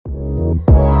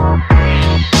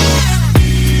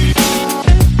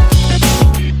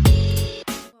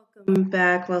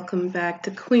back. Welcome back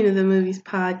to Queen of the Movies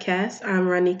podcast. I'm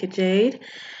Ronika Jade,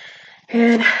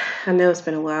 and I know it's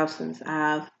been a while since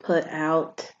I've put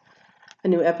out a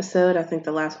new episode. I think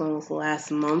the last one was last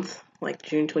month, like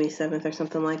June 27th or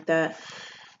something like that.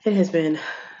 It has been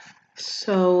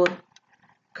so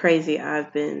crazy.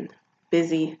 I've been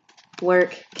busy,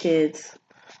 work, kids,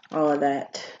 all of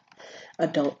that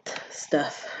adult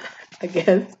stuff, I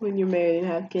guess, when you're married and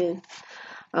have kids.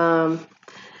 But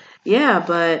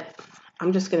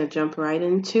I'm just going to jump right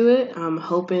into it. I'm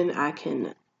hoping I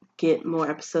can get more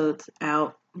episodes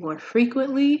out more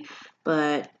frequently,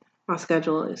 but my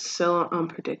schedule is so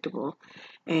unpredictable,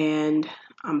 and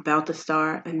I'm about to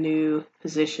start a new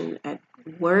position at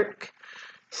work,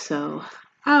 so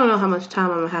I don't know how much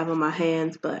time I'm going to have on my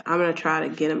hands, but I'm going to try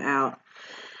to get them out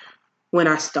when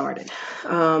I started.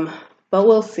 But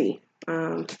we'll see.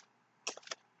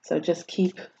 So just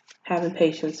keep having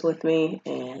patience with me,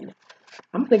 and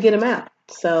I'm going to get them out.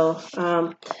 So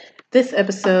this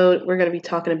episode, we're going to be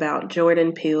talking about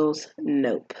Jordan Peele's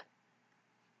Nope.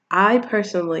 I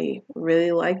personally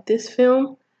really like this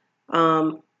film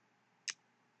because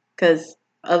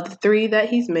of the three that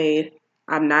he's made,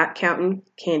 I'm not counting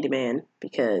Candyman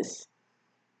because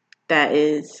that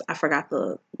is, I forgot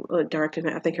the director,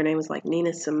 I think her name was like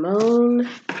Nina Simone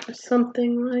or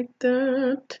something like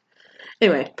that.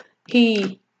 Anyway,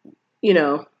 he,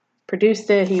 produced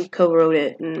it, he co-wrote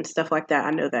it and stuff like that.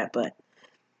 I know that, but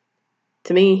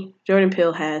to me, Jordan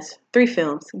Peele has 3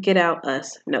 films: Get Out,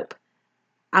 Us, Nope.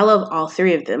 I love all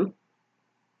 3 of them.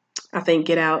 I think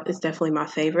Get Out is definitely my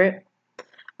favorite.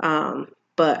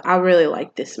 But I really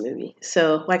like this movie.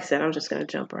 So, like I said, I'm just going to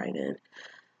jump right in.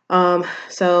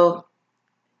 So,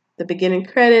 the beginning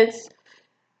credits,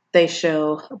 they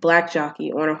show a black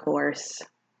jockey on a horse,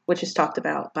 which is talked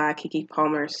about by Keke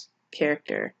Palmer's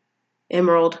character,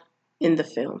 Emerald, in the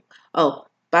film. Oh,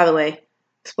 by the way,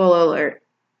 spoiler alert,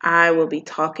 I will be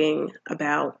talking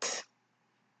about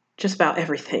just about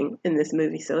everything in this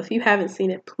movie. So if you haven't seen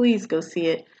it, please go see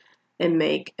it and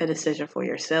make a decision for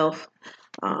yourself.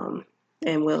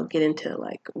 And we'll get into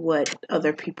like what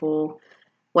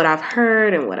I've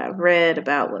heard and what I've read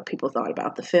about what people thought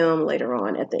about the film later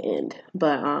on at the end.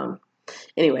 But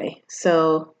anyway,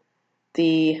 so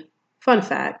the fun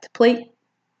fact, plate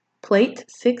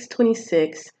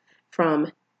 626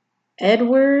 from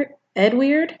Edward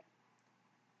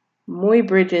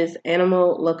Muybridge's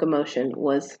Animal Locomotion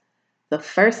was the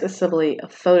first assembly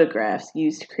of photographs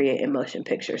used to create a motion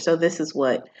picture. So this is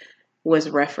what was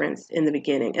referenced in the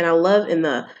beginning. And I love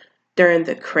during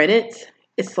the credits,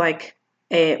 it's like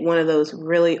one of those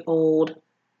really old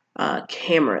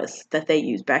cameras that they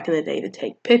used back in the day to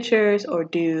take pictures or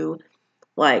do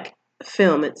like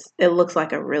film. It looks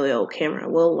like a really old camera.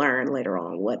 We'll learn later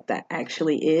on what that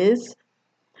actually is.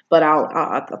 But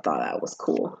I thought that was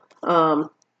cool.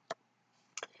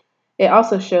 It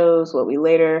also shows what we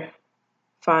later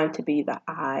find to be the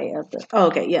eye of the... Oh,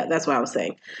 okay, yeah, that's what I was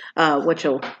saying. What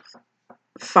you'll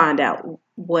find out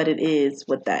what it is,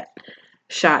 what that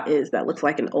shot is that looks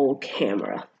like an old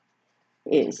camera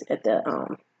is at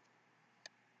the...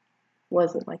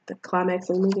 was it like the climax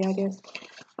of the movie, I guess?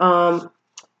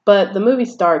 But the movie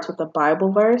starts with a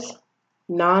Bible verse,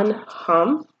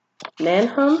 Nahum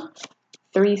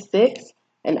 3:6,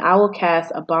 and I will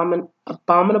cast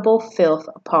abominable filth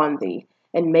upon thee,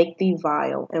 and make thee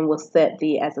vile, and will set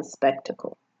thee as a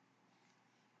spectacle.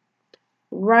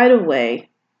 Right away,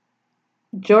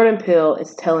 Jordan Peele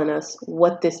is telling us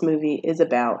what this movie is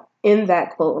about in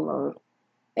that quote alone.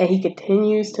 And he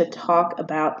continues to talk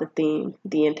about the theme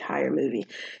the entire movie.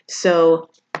 So,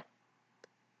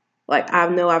 I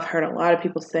know I've heard a lot of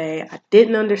people say, I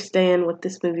didn't understand what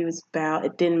this movie was about.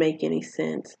 It didn't make any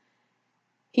sense.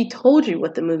 He told you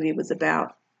what the movie was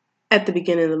about at the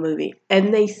beginning of the movie.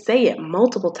 And they say it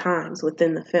multiple times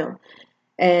within the film.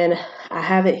 And I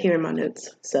have it here in my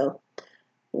notes. So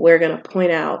we're going to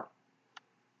point out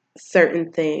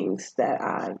certain things that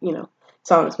I,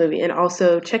 saw in this movie. And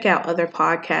also check out other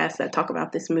podcasts that talk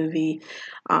about this movie.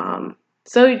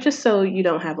 So you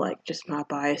don't have just my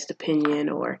biased opinion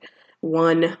or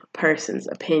one person's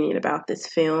opinion about this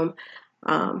film.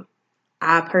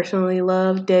 I personally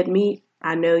love Dead Meat.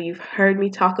 I know you've heard me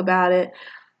talk about it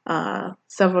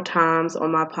several times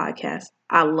on my podcast.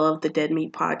 I love the Dead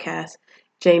Meat podcast.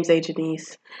 James A.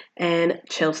 Janice and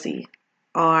Chelsea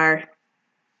are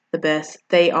the best.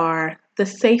 They are the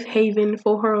safe haven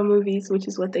for horror movies, which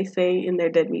is what they say in their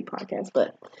Dead Meat podcast.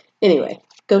 But anyway,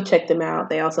 go check them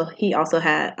out. He also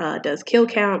does kill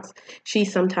counts. She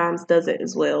sometimes does it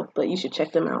as well, but you should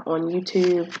check them out on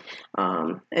YouTube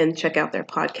and check out their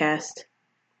podcast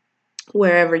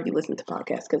wherever you listen to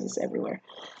podcasts because it's everywhere.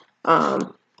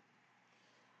 Um,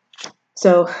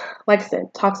 so, like I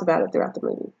said, talks about it throughout the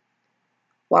movie.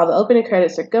 While the opening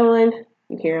credits are going,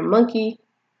 you hear a monkey,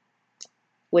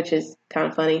 which is kind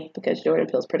of funny because Jordan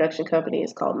Peele's production company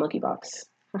is called Monkey Box.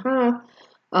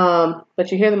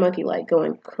 But you hear the monkey like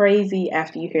going crazy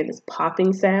after you hear this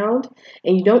popping sound,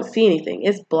 and you don't see anything.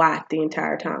 It's black the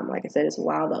entire time. Like I said, it's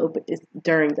it's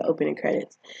during the opening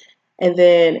credits, and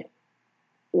then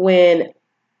when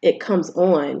it comes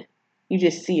on, you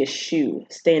just see a shoe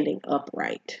standing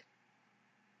upright,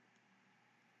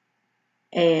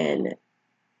 and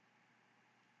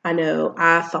I know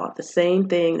I thought the same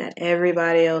thing that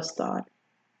everybody else thought.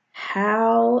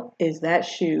 How is that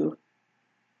shoe?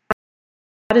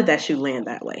 How did that shoe land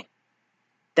that way?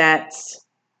 That's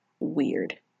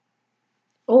weird.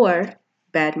 Or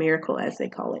bad miracle, as they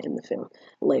call it in the film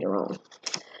later on.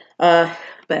 But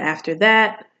after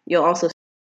that, you'll also see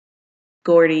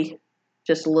Gordy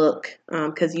just look,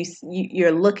 because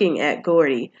you're looking at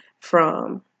Gordy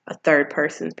from a third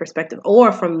person's perspective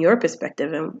or from your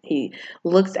perspective, and he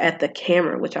looks at the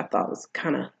camera, which I thought was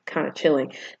kind of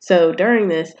chilling. So during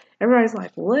this, everybody's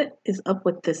like, what is up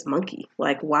with this monkey?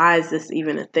 Like, why is this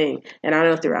even a thing? And I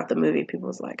know throughout the movie, people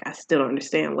was like, I still don't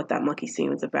understand what that monkey scene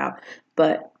was about,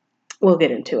 but we'll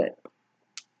get into it.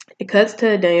 It cuts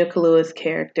to Daniel Kaluuya's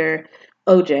character,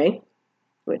 OJ,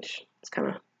 which is kind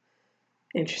of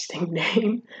interesting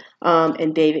name,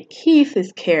 and David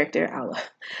Keith's character,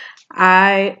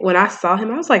 when I saw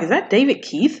him, I was like, is that David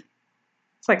Keith?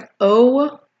 It's like,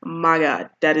 oh my God,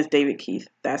 that is David Keith.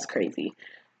 That's crazy.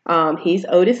 He's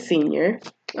Otis Sr.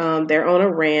 They're on a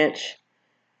ranch.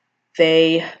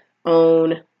 They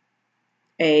own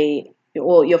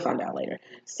you'll find out later.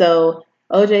 So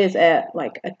OJ is at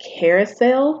like a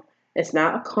carousel. It's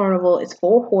not a carnival. It's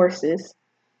 4 horses.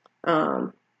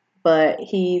 But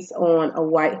he's on a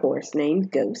white horse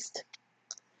named Ghost.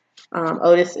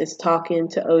 Otis is talking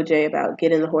to OJ about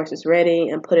getting the horses ready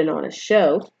and putting on a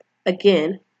show.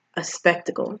 Again, a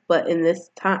spectacle. But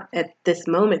at this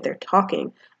moment, they're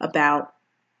talking about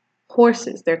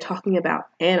horses. They're talking about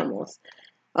animals.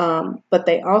 But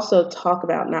they also talk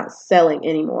about not selling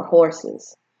any more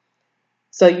horses.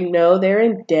 So they're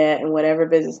in debt, and whatever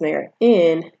business they're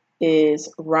in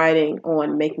is riding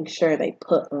on making sure they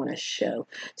put on a show.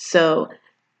 So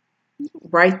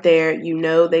right there,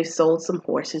 they've sold some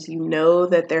horses.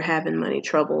 That they're having money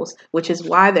troubles, which is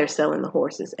why they're selling the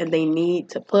horses. And they need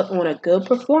to put on a good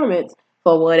performance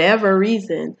for whatever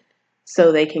reason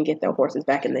so they can get their horses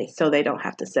back and so they don't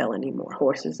have to sell any more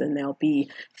horses and they'll be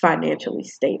financially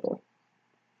stable.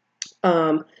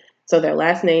 So their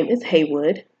last name is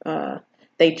Haywood.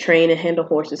 They train and handle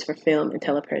horses for film and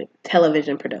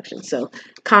television production. So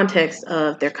context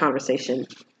of their conversation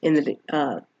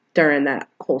during that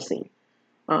whole scene.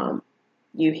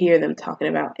 You hear them talking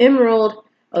about Emerald,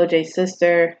 OJ's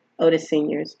sister, Otis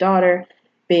Sr.'s daughter,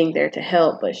 being there to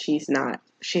help, but she's not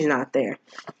there.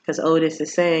 Because Otis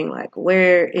is saying, like,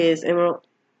 where is Emerald?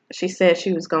 She said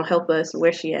she was going to help us.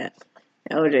 Where's she at?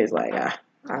 And OJ's like,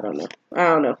 I don't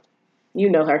know. You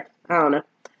know her. I don't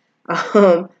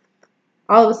know.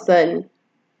 All of a sudden,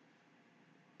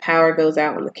 power goes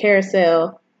out on the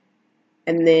carousel,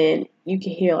 and then you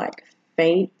can hear, like,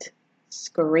 faint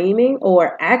screaming,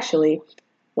 or actually,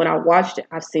 when I watched it,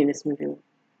 I've seen this movie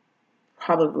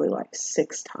probably like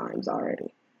 6 times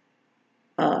already.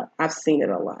 I've seen it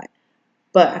a lot,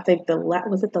 but I think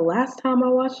was it the last time I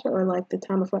watched it, or like the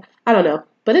time before? I don't know,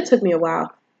 but it took me a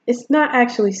while. It's not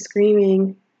actually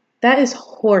screaming. That is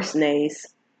horse neighs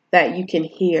that you can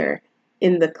hear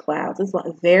in the clouds. It's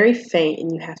like very faint,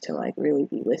 and you have to like really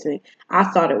be listening. I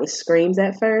thought it was screams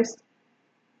at first.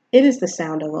 It is the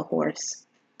sound of a horse.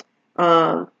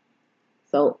 So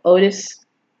Otis,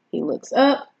 he looks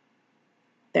up.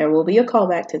 There will be a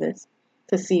callback to this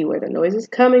to see where the noise is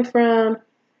coming from.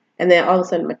 And then all of a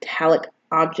sudden, metallic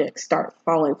objects start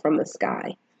falling from the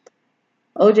sky.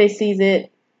 OJ sees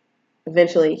it.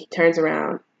 Eventually, he turns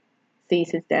around, sees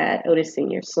his dad, Otis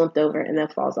Sr., slumped over, and then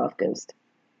falls off Ghost.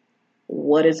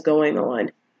 What is going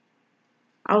on?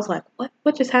 I was like,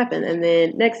 what just happened? And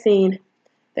then next scene,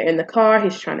 they're in the car.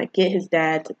 He's trying to get his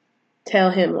dad to tell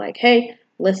him, like, hey,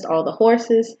 list all the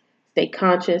horses, stay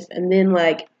conscious. And then,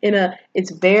 like,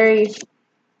 it's very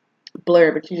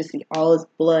blurred, but you just see all his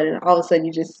blood, and all of a sudden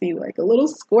you just see, like, a little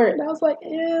squirt. And I was like,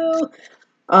 ew.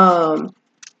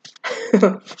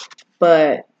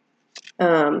 But,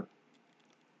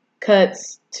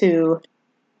 cuts to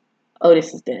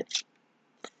Otis is dead.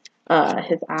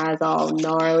 His eyes all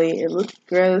gnarly. It looks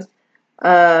gross.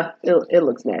 It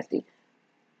looks nasty.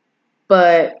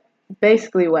 But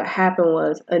basically what happened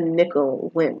was a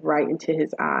nickel went right into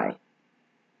his eye.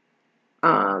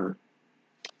 Um,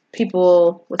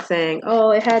 People were saying,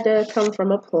 oh, it had to come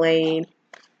from a plane.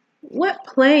 What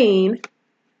plane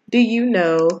do you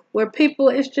know where people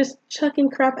is just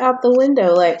chucking crap out the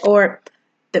window? Like, or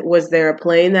that was there a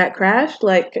plane that crashed?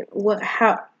 Like, what?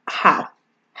 How?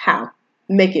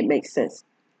 Make it make sense.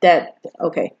 That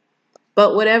okay,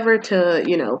 but whatever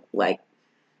to like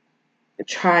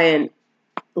try and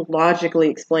logically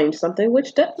explain something,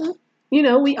 which doesn't.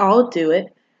 We all do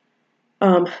it.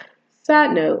 Um,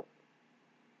 Side note,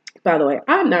 by the way,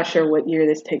 I'm not sure what year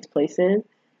this takes place in.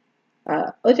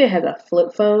 OJ has a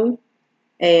flip phone,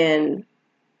 and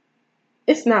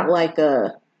it's not like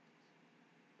a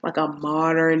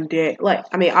modern day. Like,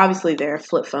 I mean, obviously there are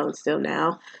flip phones still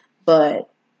now, but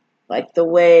like the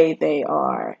way they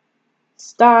are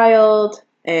styled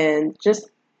and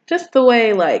just the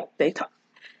way like they talk,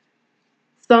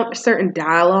 some certain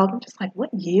dialogue. I'm just like,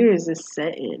 what year is this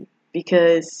set in?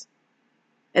 Because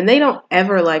and they don't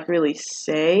ever like really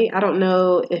say. I don't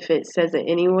know if it says it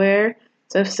anywhere.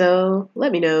 So if so,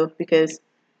 let me know, because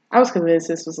I was convinced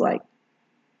this was like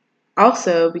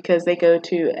also because they go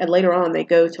to and later on they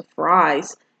go to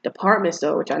Fry's department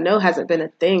store, which I know hasn't been a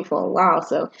thing for a while.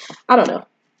 So I don't know.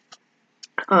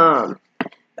 Um,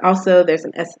 Also, there's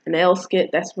an SNL skit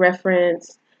that's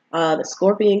referenced. The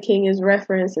Scorpion King is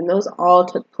referenced, and those all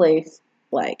took place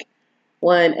like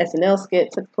one SNL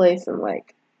skit took place in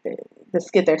like the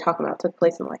skit they're talking about took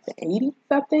place in like the 80s,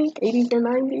 I think, 80s or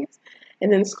 90s.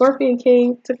 And then Scorpion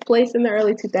King took place in the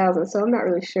early 2000s, so I'm not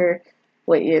really sure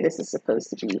what year this is supposed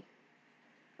to be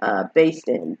based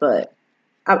in, but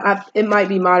it might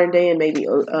be modern day, and maybe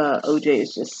OJ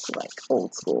is just like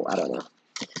old school. I don't know.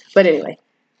 But anyway,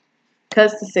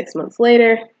 cuts to 6 months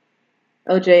later,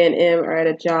 OJ and M are at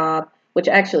a job, which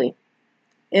actually,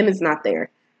 M is not there.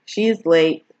 She's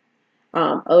late.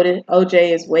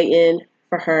 OJ is waiting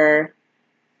for her.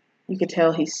 You can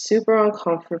tell he's super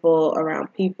uncomfortable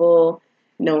around people.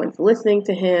 No one's listening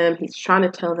to him. He's trying to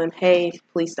tell them, hey,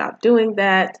 please stop doing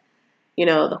that.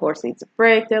 The horse needs a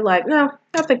break. They're like, no,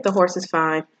 I think the horse is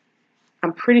fine.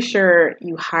 I'm pretty sure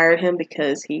you hired him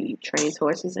because he trains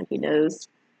horses and he knows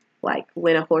like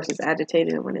when a horse is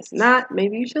agitated and when it's not.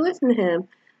 Maybe you should listen to him.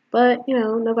 But,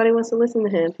 nobody wants to listen to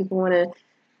him.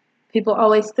 People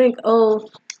always think, oh,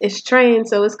 it's trained,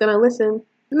 so it's going to listen.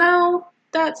 No,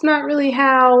 that's not really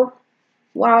how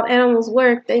wild animals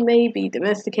work. They may be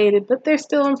domesticated, but they're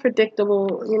still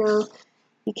unpredictable.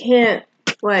 You can't,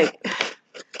 like,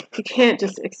 you can't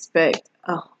just expect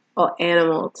an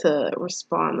animal to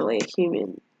respond the way a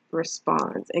human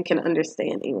responds and can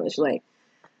understand English. Like,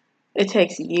 it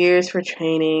takes years for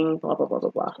training, blah, blah, blah, blah,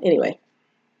 blah. Anyway,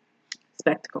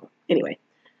 spectacle. Anyway,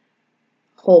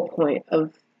 whole point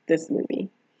of this movie.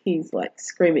 He's like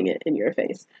screaming it in your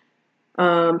face.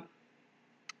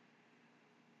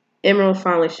 Emerald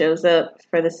finally shows up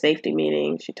for the safety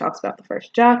meeting. She talks about the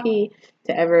first jockey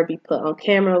to ever be put on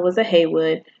camera was a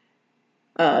Haywood.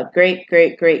 Great,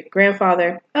 great, great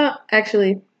grandfather.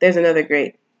 Actually, there's another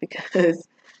great because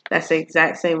that's the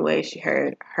exact same way she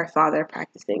heard her father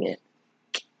practicing it.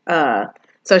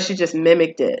 So she just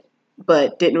mimicked it,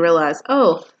 but didn't realize,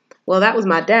 oh, well, that was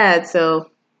my dad, so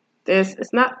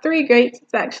it's not 3 greats,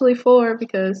 it's actually 4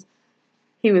 because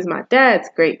he was my dad's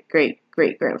great, great,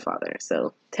 great grandfather.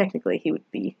 So technically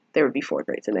there would be 4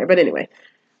 greats in there. But anyway,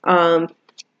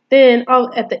 then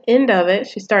at the end of it,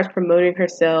 she starts promoting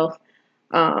herself,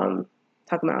 talking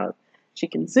about she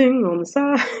can sing on the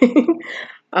side.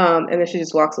 And then she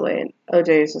just walks away, and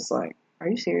OJ is just like, are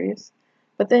you serious?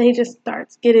 But then he just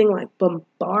starts getting like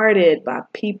bombarded by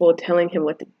people telling him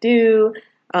what to do,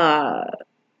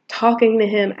 talking to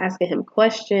him, asking him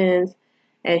questions,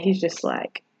 and he's just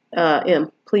like,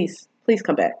 M, please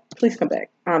come back. Please come back.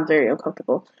 I'm very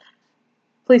uncomfortable.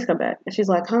 Please come back. And she's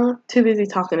like, huh? Too busy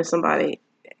talking to somebody,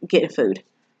 getting food.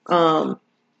 And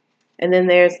then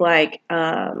there's like,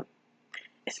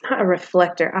 it's not a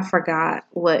reflector. I forgot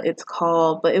what it's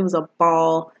called, but it was a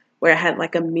ball where it had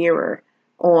like a mirror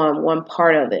on one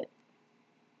part of it.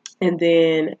 And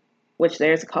then, which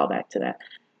there's a callback to that.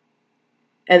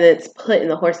 And then it's put in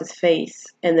the horse's face,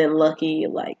 and then Lucky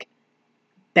like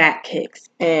back kicks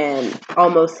and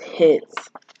almost hits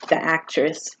the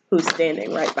actress who's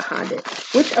standing right behind it.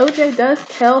 Which OJ does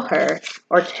tell her,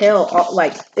 or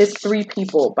like it's 3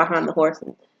 people behind the horse,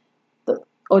 and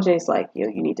OJ's like, yo,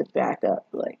 you need to back up,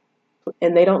 like,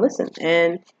 and they don't listen,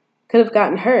 and could have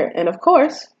gotten hurt, and of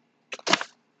course,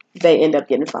 they end up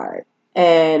getting fired,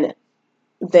 and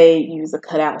they use a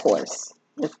cutout horse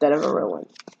instead of a real one.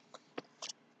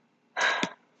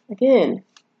 Again,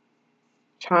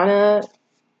 trying to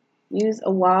use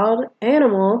a wild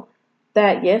animal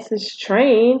that, yes, is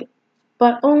trained,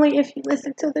 but only if you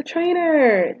listen to the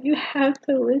trainer. You have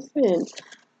to listen.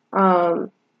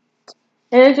 Um,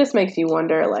 and it just makes you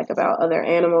wonder, like, about other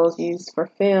animals used for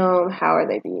film. How are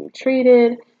they being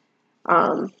treated?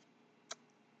 Um,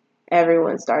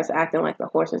 Everyone starts acting like the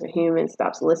horse is a human,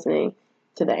 stops listening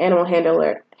to the animal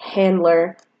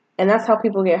handler, and that's how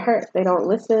people get hurt. They don't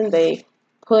listen. They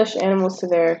push animals to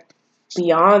their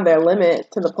beyond their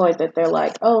limit to the point that they're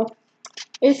like, oh,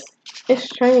 it's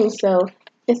trained, so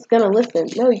it's gonna listen.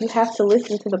 No, you have to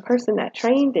listen to the person that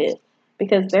trained it,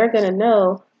 because they're gonna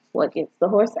know what gets the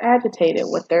horse agitated,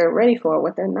 what they're ready for,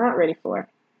 what they're not ready for.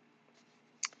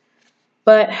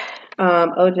 But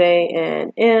OJ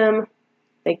and M,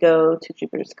 they go to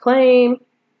Jupiter's claim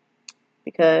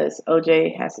because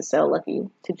OJ has to sell Lucky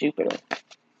to Jupiter.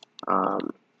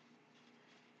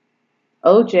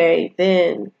 OJ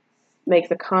then makes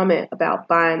a comment about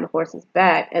buying the horse's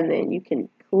back, and then you can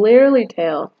clearly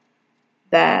tell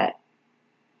that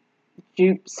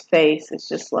Jupe's face is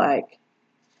just like,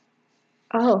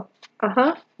 oh,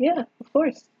 yeah, of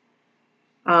course.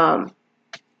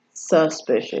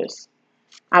 Suspicious.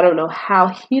 I don't know how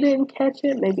he didn't catch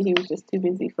it. Maybe he was just too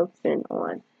busy focusing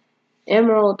on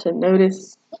Emerald to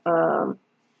notice,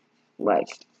 like,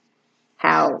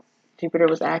 how Jupiter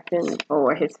was acting,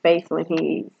 or his face when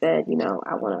he said,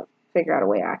 I want to figure out a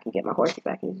way I can get my horse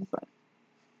back. And he's just like,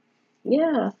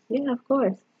 yeah, of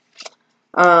course.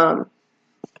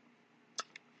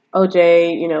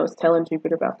 OJ, is telling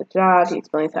Jupiter about the job. He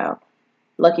explains how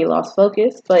Lucky lost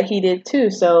focus, but he did too.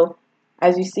 So,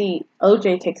 as you see,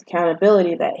 OJ takes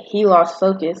accountability that he lost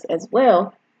focus as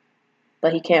well,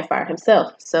 but he can't fire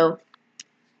himself. So,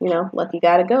 Lucky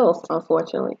got to go,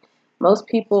 unfortunately. Most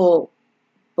people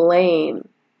blame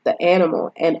the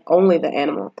animal and only the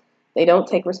animal. They don't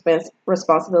take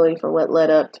responsibility for what led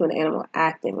up to an animal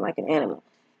acting like an animal.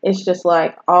 It's just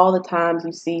like all the times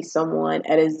you see someone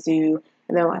at a zoo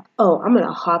and they're like, oh, I'm going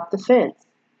to hop the fence.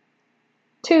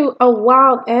 To a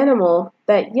wild animal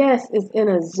that, yes, is in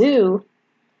a zoo,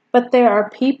 but there are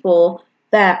people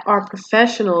that are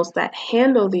professionals that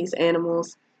handle these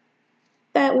animals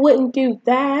that wouldn't do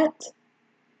that.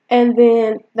 And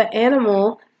then the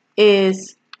animal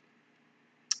is,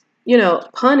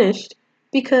 punished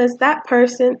because that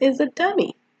person is a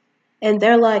dummy. And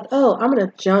they're like, oh, I'm going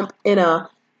to jump in a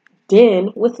den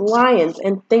with lions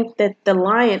and think that the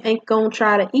lion ain't going to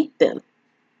try to eat them.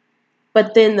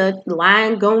 But then the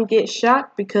lion going to get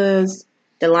shot because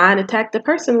the lion attacked the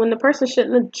person when the person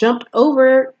shouldn't have jumped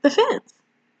over the fence.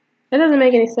 It doesn't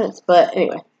make any sense. But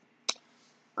anyway.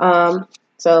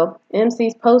 So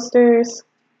MC's posters,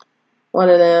 one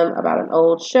of them about an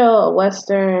old show, a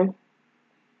Western.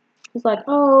 He's like,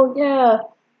 oh, yeah,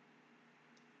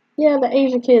 the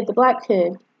Asian kid, the black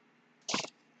kid.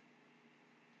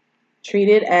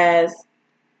 Treated as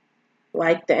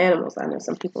like the animals. I know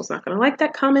some people's not going to like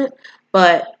that comment,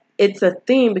 but it's a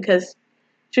theme because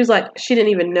she was like, she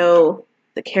didn't even know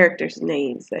the characters'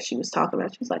 names that she was talking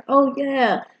about. She was like, oh,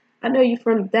 yeah, I know you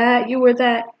from that. You were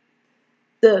that,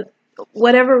 the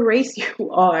whatever race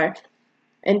you are,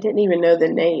 and didn't even know the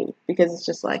name because it's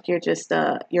just like, you're just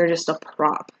a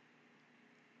prop.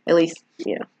 At least,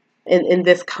 in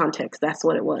this context, that's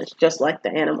what it was, just like the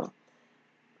animals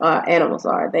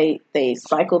are. They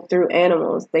cycle through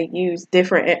animals. They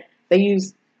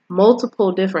use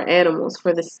multiple different animals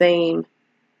for the same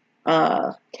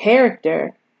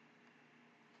character,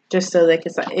 just so they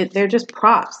can. They're just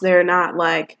props. They're not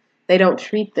like, they don't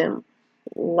treat them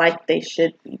like they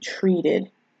should be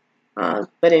treated. But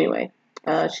anyway,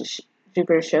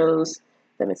 Jupiter shows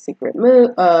them a secret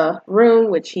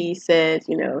room, which he says,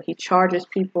 he charges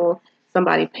people.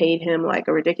 Somebody paid him like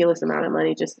a ridiculous amount of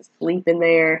money just to sleep in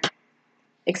there,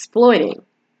 exploiting,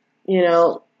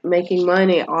 making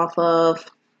money off of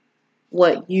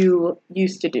what you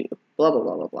used to do, blah, blah,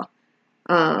 blah, blah,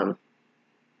 blah.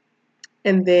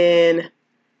 And then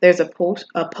there's a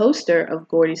poster of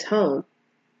Gordy's home.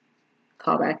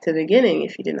 Call back to the beginning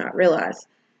if you did not realize.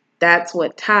 That's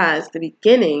what ties the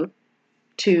beginning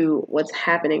to what's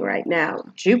happening right now.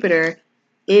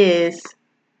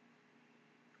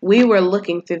 We were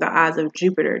looking through the eyes of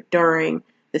Jupiter during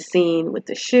the scene with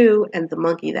the shoe and the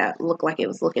monkey that looked like it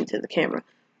was looking to the camera.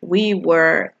 We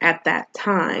were, at that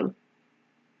time,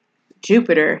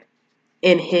 Jupiter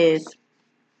in his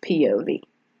POV.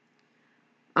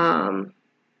 M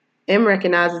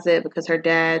recognizes it because her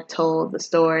dad told the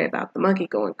story about the monkey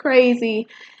going crazy.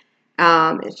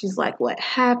 And she's like, what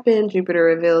happened? Jupiter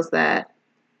reveals that,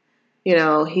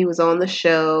 he was on the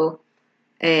show.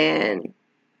 And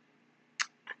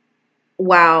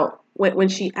when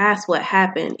she asks what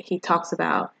happened, he talks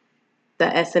about the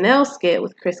SNL skit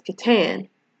with Chris Kattan.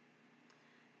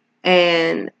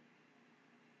 And,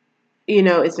 you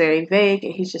know, it's very vague,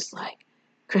 and he's just like,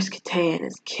 Chris Kattan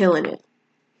is killing it.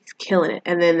 He's killing it.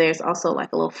 And then there's also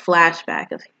like a little flashback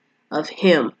of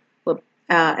him with,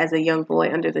 as a young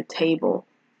boy under the table,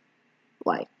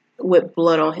 like with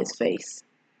blood on his face.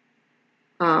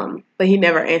 But he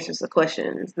never answers the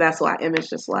questions. That's why Emma's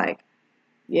just like,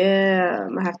 yeah,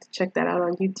 I'm gonna have to check that out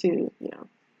on YouTube, you know,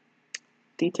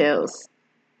 details.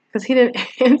 Because he didn't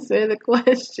answer the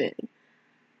question.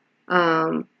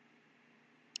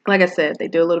 Like I said, they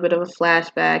do a little bit of a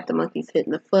flashback. The monkey's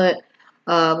hitting the foot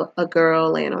of a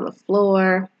girl laying on the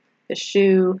floor, the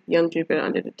shoe, young Jupiter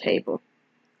under the table.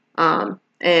 And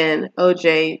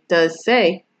OJ does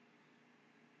say,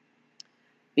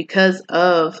 because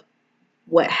of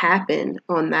what happened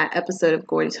on that episode of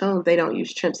Gordy's Home, they don't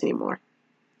use chimps anymore.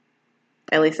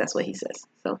 At least that's what he says.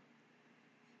 So,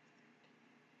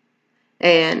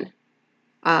 and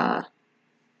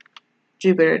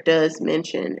Jupiter does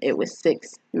mention it was 6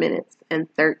 minutes and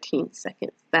 13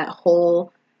 seconds. That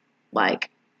whole like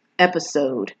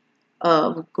episode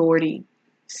of Gordy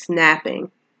snapping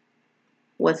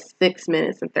was 6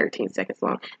 minutes and 13 seconds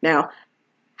long. Now,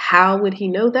 how would he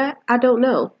know that? I don't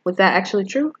know. Was that actually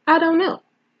true? I don't know.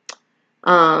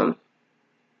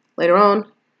 Later on,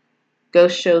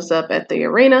 Ghost shows up at the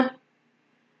arena.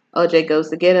 OJ goes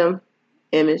to get him.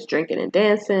 M is drinking and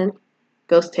dancing.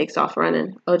 Ghost takes off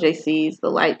running. OJ sees the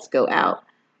lights go out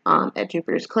at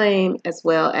Jupiter's claim as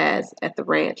well as at the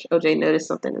ranch. OJ noticed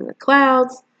something in the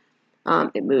clouds.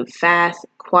 It moved fast,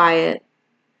 quiet,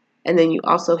 and then you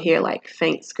also hear like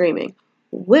faint screaming,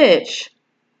 which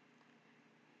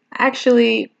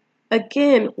actually,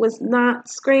 again, was not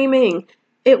screaming.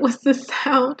 It was the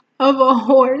sound of a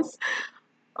horse.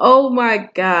 Oh my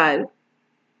God.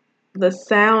 The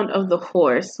sound of the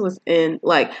horse was in,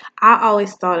 like, I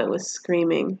always thought it was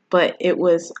screaming, but it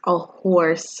was a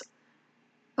horse.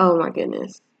 Oh my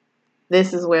goodness.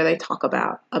 This is where they talk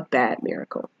about a bad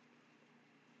miracle.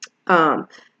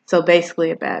 So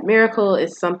basically a bad miracle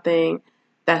is something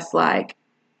that's like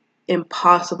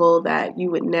impossible, that you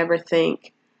would never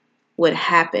think would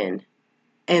happen,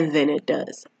 and then it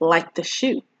does. Like the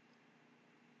shoe.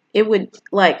 It would,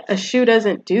 like, a shoe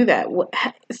doesn't do that.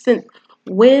 Since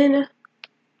when,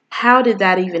 how did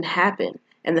that even happen?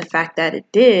 And the fact that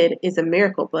it did is a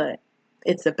miracle, but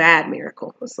it's a bad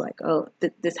miracle. It's like, oh,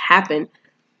 this happened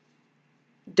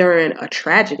during a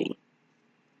tragedy.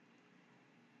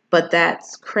 But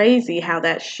that's crazy how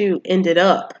that shoe ended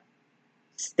up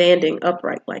standing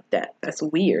upright like that. That's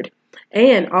weird.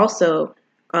 And also,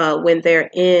 when they're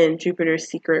in Jupiter's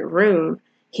secret room,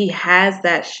 he has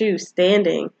that shoe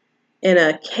standing in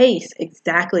a case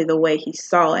exactly the way he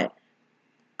saw it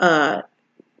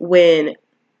when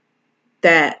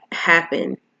that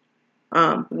happened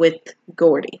with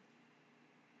Gordy.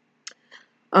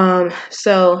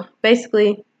 So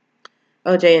basically,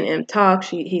 OJ and M talk.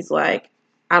 He's like,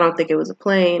 I don't think it was a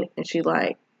plane. And she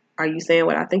like, are you saying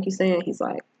what I think you're saying? He's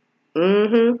like,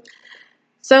 mm-hmm.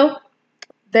 So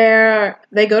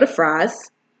they go to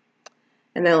Fry's,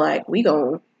 and they're like, we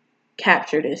gonna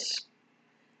capture this.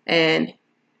 And,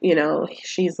 you know,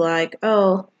 she's like,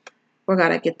 oh, we're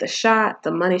gonna get the shot,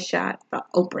 the money shot, the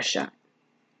Oprah shot.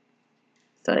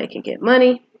 So they can get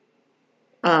money.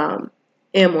 M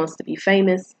wants to be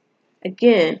famous.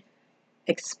 Again,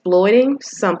 exploiting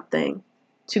something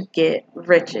to get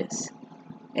riches.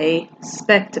 A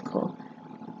spectacle.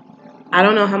 I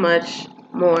don't know how much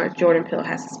more Jordan Peele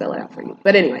has to spell it out for you.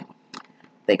 But anyway,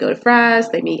 they go to Fry's.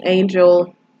 They meet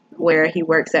Angel, where he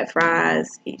works at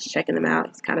Fry's. He's checking them out.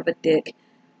 He's kind of a dick.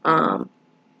 And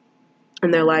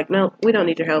they're like, no, we don't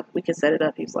need your help. We can set it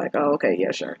up. He's like, oh, okay,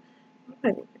 yeah, sure.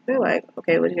 They're like,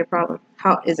 okay, what is your problem?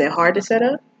 How is it hard to set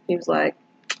up? He was like,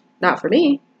 not for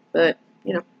me, but,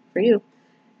 you know, for you.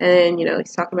 And then, you know,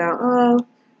 he's talking about, oh,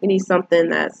 we need something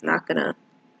that's not going to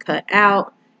cut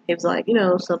out. He was like, you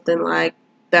know, something like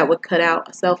that would cut out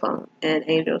a cell phone. And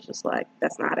Angel's just like,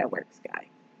 that's not how that works, guy.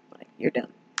 Like, you're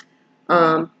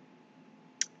done.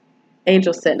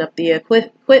 Angel's setting up the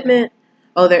equipment.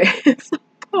 Oh, there is a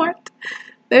part.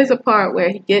 There's a part where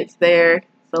he gets there.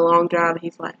 It's a long drive. And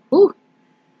he's like, whew,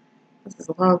 this is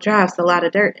a long drive. It's a lot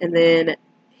of dirt. And then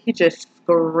he just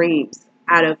screams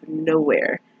out of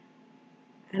nowhere.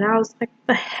 And I was like, what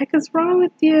the heck is wrong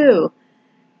with you?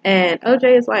 And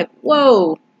OJ is like,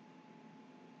 whoa,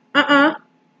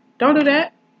 don't do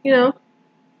that. You know,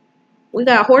 we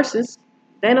got horses.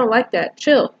 They don't like that.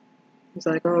 Chill. He's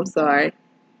like, oh, I'm sorry.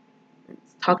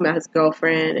 He's talking about his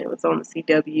girlfriend. It was on the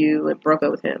CW and broke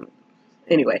up with him.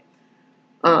 Anyway.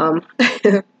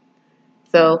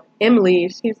 So Em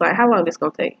leaves. He's like, how long is this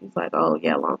going to take? He's like, oh,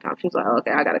 yeah, a long time. She's like, oh,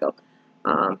 okay, I got to go.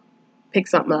 pick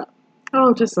something up.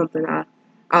 Oh, just something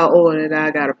I ordered that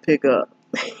I gotta pick up.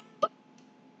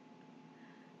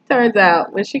 Turns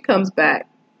out when she comes back,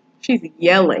 she's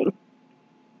yelling.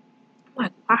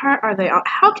 Like, why are they?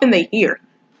 How can they hear?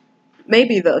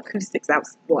 Maybe the acoustics. I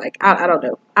was like, I don't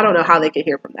know. I don't know how they could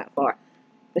hear from that far.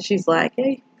 But she's like,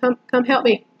 hey, come help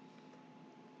me.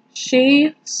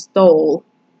 She stole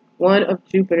one of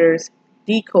Jupiter's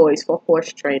decoys for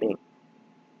horse training.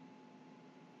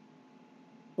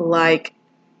 Like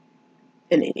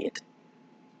an idiot.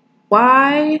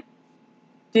 Why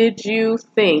did you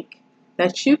think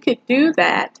that you could do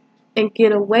that and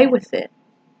get away with it?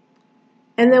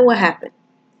 And then what happened?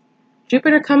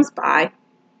 Jupiter comes by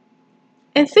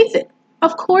and sees it.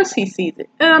 Of course he sees it.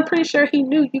 And I'm pretty sure he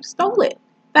knew you stole it.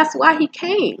 That's why he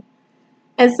came.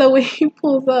 And so when he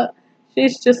pulls up,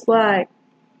 she's just like,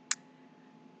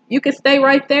 you can stay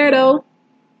right there though.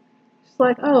 She's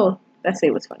like, oh, that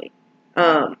scene was funny.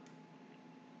 But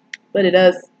it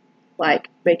does like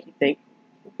make you think,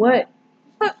 what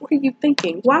were you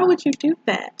thinking? Why would you do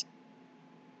that?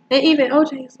 And even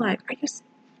OJ is like, are you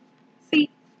see?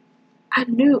 I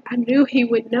knew he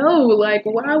would know. Like,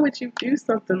 why would you do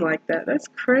something like that? That's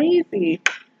crazy.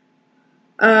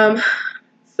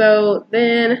 So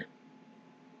then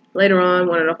later on,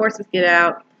 one of the horses get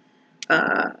out.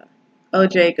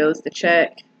 OJ goes to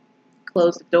check,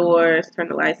 close the doors, turn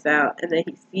the lights out, and then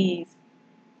he sees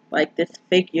like this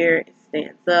figure. It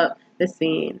stands up. The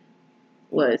scene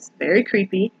was very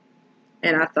creepy,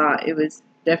 and I thought it was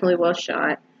definitely well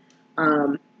shot.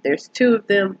 There's two of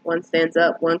them. One stands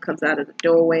up, one comes out of the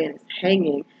doorway and is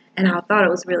hanging. And I thought it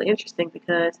was really interesting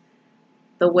because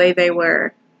the way they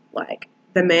were, like,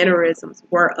 the mannerisms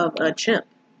were of a chimp.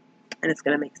 And it's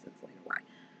going to make sense later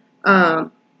why.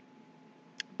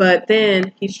 But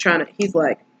then he's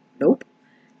like, nope.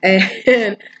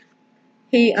 And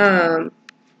he,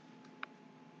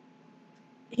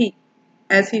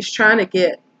 as he's trying to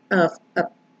get a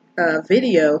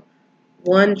video,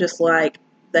 one just like,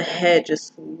 the head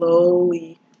just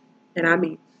slowly, and I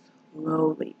mean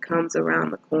slowly, comes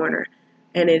around the corner.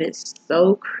 And it is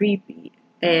so creepy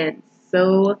and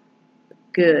so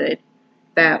good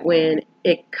that when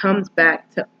it comes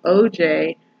back to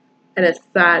OJ at a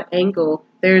side angle,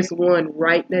 there's one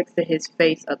right next to his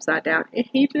face upside down, and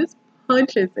he just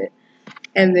punches it.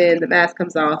 And then the mask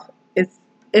comes off.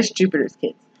 It's Jupiter's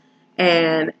kids.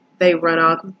 And they run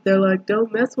off. They're like,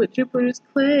 don't mess with Jupiter's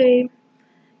claim.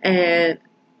 And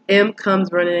M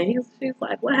comes running, and she's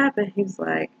like, what happened? He's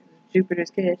like, Jupiter's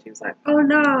kid. She was like, oh,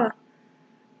 nah.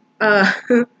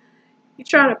 You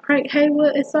trying to prank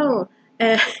Haywood? It's on.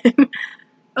 And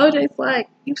OJ's like,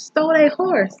 you stole a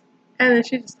horse. And then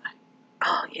she's just like,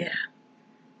 oh, yeah.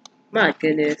 My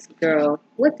goodness, girl.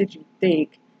 What did you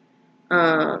think?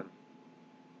 Like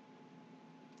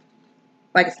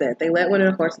I said, they let one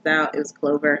of the horses out. It was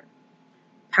Clover.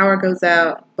 Power goes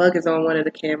out. Bug is on one of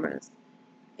the cameras.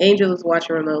 Angel is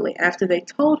watching remotely. After they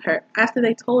told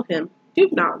him, do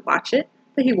not watch it,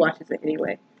 but he watches it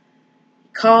anyway. He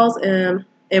calls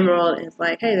Emerald and is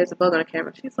like, hey, there's a bug on the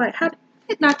camera. She's like, how did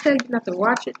I not tell you not to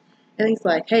watch it? And he's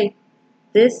like, hey,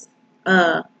 this,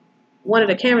 one of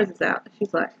the cameras is out.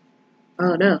 She's like,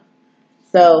 oh no.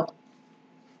 So,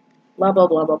 blah, blah,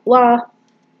 blah, blah, blah.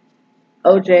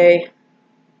 OJ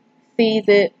sees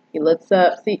it. He looks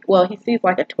up. He sees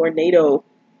like a tornado,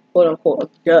 quote unquote,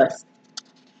 of dust.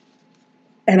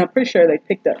 And I'm pretty sure they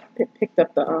picked up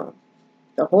the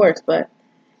horse, but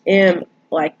M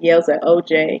like yells at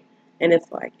OJ, and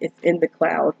it's like it's in the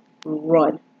cloud,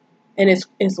 run. And it's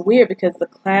weird because the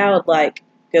cloud like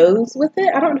goes with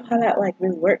it. I don't know how that like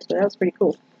really works, but that was pretty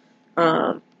cool.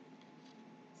 So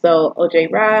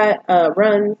OJ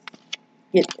runs,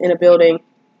 gets in a building,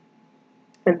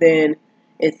 and then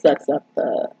it sucks up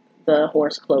the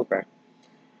horse Clover.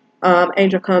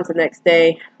 Angel comes the next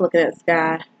day, looking at the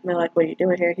sky. And they're like, what are you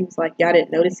doing here? He was like, y'all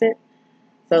didn't notice it?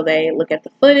 So they look at the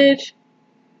footage,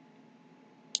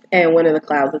 and one of the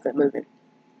clouds isn't moving.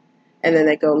 And then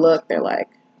they go look, they're like,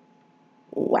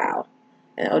 wow.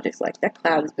 And OJ's like, that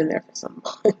cloud has been there for some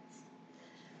months.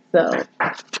 So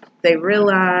they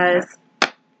realize.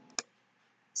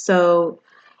 So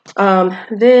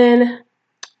then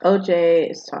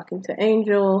OJ is talking to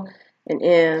Angel and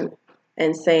M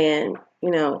and saying,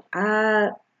 I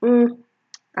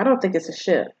don't think it's a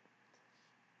ship.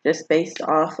 Just based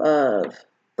off of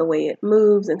the way it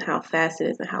moves and how fast it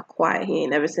is and how quiet. He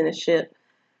ain't never seen a ship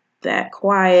that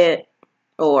quiet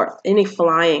or any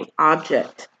flying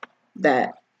object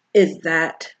that is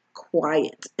that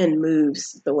quiet and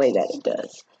moves the way that it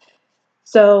does.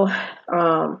 So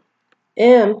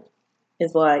M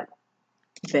is like,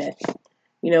 bet.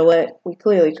 you know what? We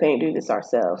clearly can't do this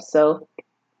ourselves. So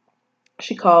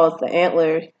she calls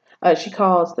she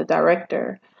calls the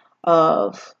director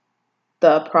of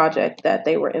the project that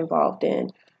they were involved in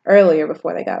earlier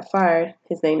before they got fired.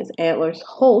 His name is Antler's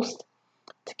Host,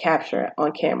 to capture it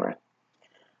on camera.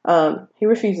 He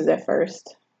refuses at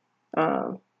first.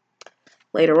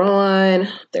 Later on,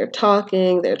 they're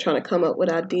talking, they're trying to come up with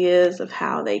ideas of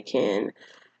how they can,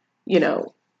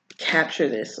 capture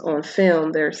this on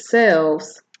film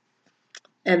themselves.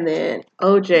 And then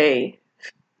OJ,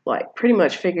 pretty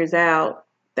much figures out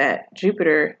that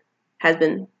Jupiter has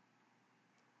been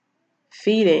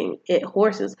feeding it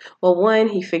horses. Well, one,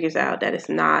 he figures out that it's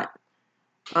not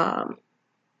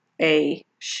a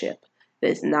ship.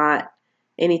 It's not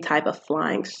any type of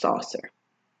flying saucer.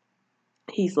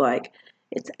 He's like,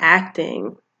 it's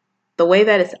acting the way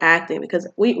that it's acting, because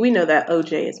we know that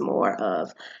OJ is more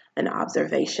of an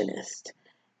observationist.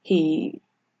 He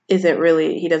doesn't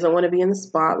want to be in the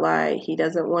spotlight. He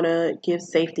doesn't want to give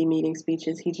safety meeting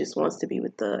speeches. He just wants to be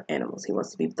with the animals. He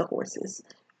wants to be with the horses.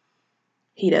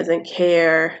 He doesn't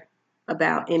care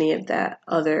about any of that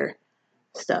other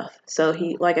stuff. So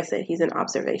like I said, he's an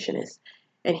observationist.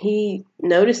 And he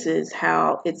notices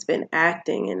how it's been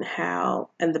acting and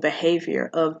the behavior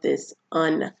of this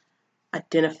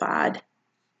unidentified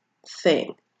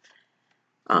thing.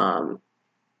 And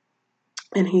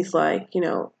he's like,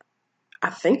 I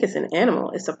think it's an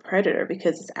animal. It's a predator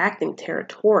because it's acting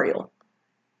territorial.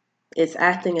 It's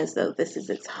acting as though this is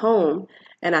its home.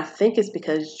 And I think it's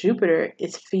because Jupiter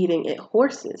is feeding it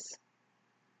horses.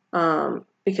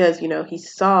 Because, he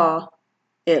saw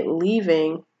it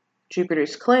leaving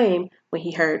Jupiter's claim when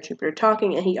he heard Jupiter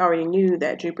talking, and he already knew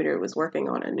that Jupiter was working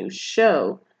on a new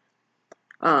show.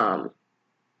 And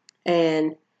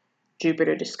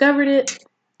Jupiter discovered it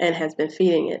and has been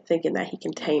feeding it, thinking that he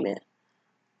can tame it.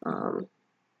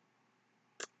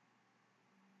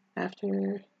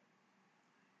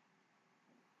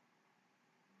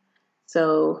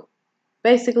 So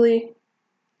basically,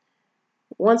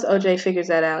 once OJ figures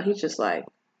that out, he's just like,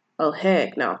 oh,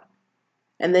 heck no.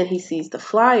 And then he sees the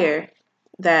flyer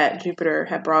that Jupiter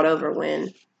had brought over when,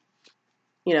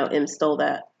 M stole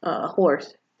that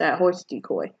horse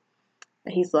decoy.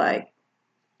 And he's like,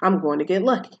 I'm going to get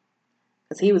lucky.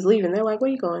 Because he was leaving. They're like, where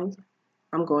are you going?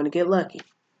 I'm going to get lucky.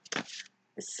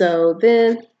 So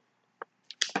then,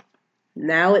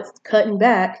 now it's cutting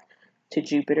back to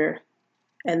Jupiter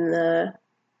and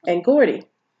Gordy.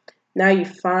 Now you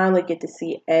finally get to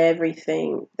see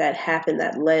everything that happened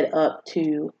that led up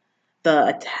to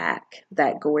the attack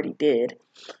that Gordy did.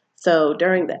 So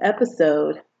during the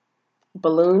episode,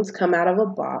 balloons come out of a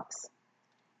box,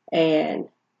 and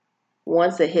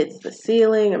once it hits the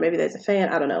ceiling, or maybe there's a fan,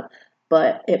 I don't know,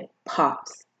 but it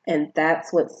pops, and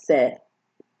that's what set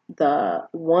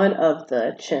one of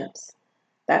the chimps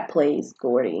that plays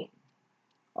Gordy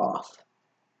off.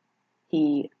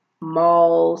 He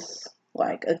mauls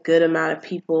like a good amount of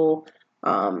people,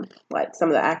 like some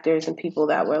of the actors and people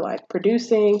that were like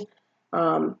producing,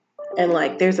 and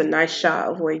like there's a nice shot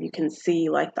of where you can see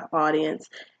like the audience,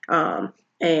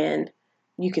 and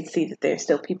you can see that there's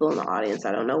still people in the audience.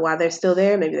 I don't know why they're still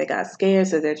there. Maybe they got scared,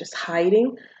 so they're just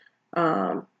hiding.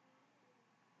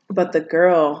 But the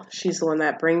girl, she's the one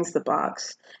that brings the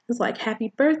box. It's like,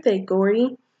 happy birthday,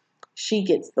 Gordy. She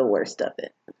gets the worst of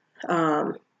it.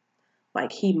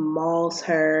 Like he mauls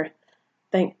her.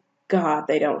 Thank God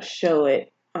they don't show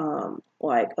it,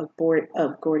 like of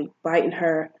Gordy biting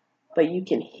her, but you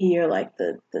can hear like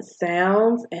the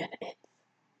sounds, and it's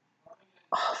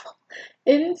awful.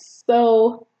 It is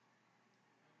so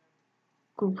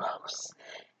gross,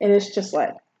 and it's just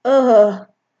like, ugh.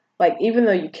 Like even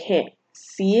though you can't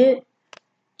see it,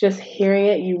 just hearing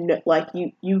it, like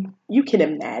you can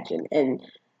imagine, and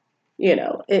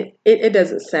it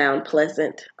doesn't sound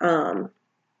pleasant.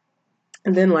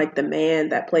 And then like the man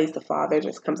that plays the father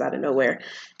just comes out of nowhere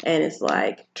and is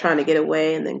like trying to get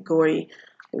away, and then Gordy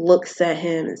looks at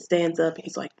him and stands up.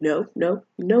 He's like, no,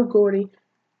 Gordy.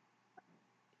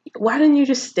 Why didn't you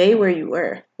just stay where you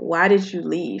were? Why did you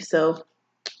leave? So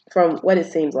from what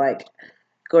it seems like,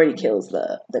 Gordy kills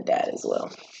the dad as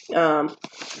well.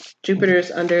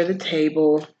 Jupiter's under the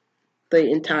table the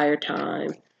entire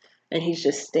time, and he's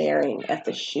just staring at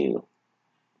the shoe.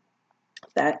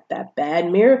 That bad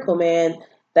miracle, man.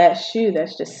 That shoe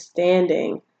that's just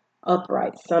standing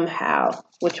upright somehow,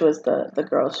 which was the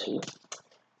girl's shoe.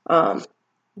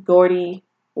 Gordy,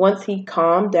 once he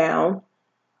calmed down,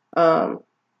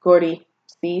 Gordy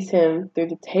sees him through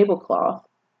the tablecloth,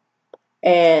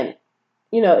 and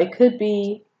it could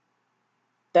be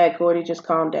that Gordy just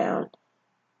calmed down,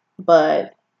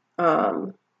 but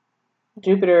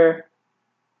Jupiter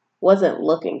wasn't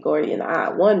looking Gordy in the eye.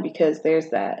 One, because there's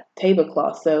that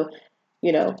tablecloth, so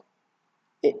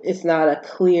it's not a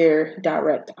clear,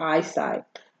 direct eyesight.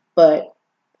 But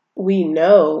we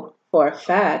know for a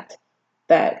fact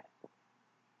that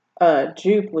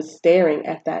Jupe was staring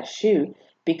at that shoe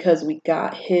because we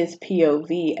got his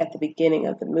POV at the beginning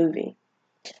of the movie.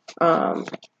 And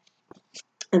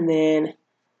then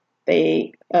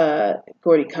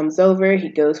Gordy comes over, he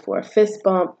goes for a fist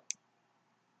bump.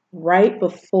 Right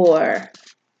before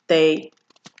they,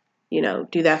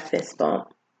 do that fist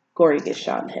bump, Gordy gets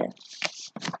shot in the head.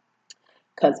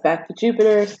 Cuts back to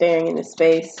Jupiter, staring into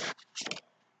space.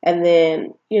 And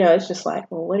then, it's just like,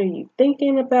 well, what are you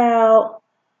thinking about?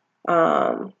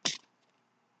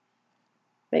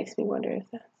 Makes me wonder if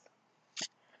that's...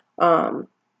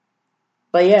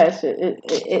 But yeah,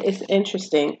 it's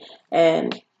interesting.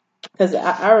 And because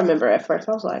I remember at first,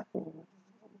 I was like,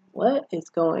 what is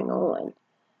going on?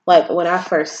 Like, when I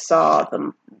first saw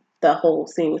the whole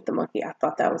scene with the monkey, I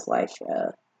thought that was like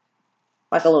a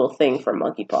little thing from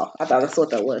Monkey Paw. I thought that's what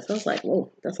that was. I was like,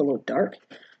 whoa, that's a little dark.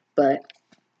 But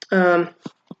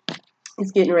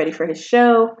he's getting ready for his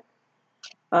show.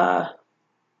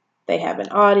 They have an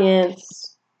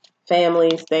audience,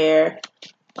 families there.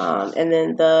 And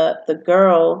then the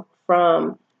girl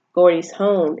from Gordy's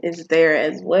home is there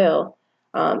as well.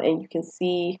 And you can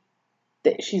see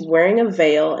that she's wearing a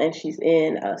veil and she's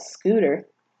in a scooter.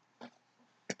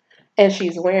 And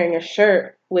she's wearing a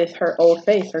shirt with her old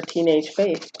face, her teenage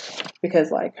face.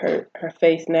 Because, like, her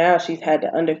face now, she's had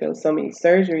to undergo so many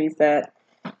surgeries that,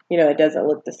 it doesn't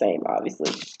look the same,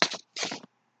 obviously.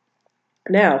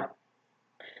 Now,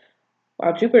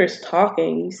 while Jupiter's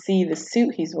talking, you see the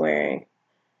suit he's wearing.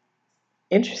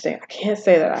 Interesting. I can't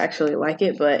say that I actually like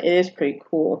it, but it is pretty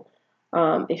cool.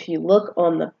 If you look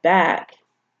on the back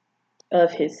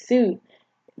of his suit,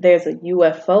 there's a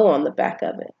UFO on the back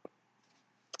of it.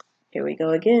 Here we go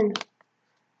again.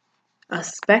 A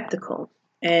spectacle.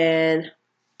 And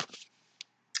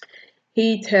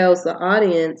he tells the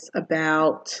audience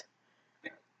about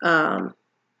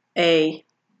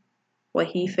what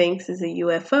he thinks is a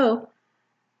UFO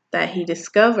that he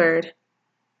discovered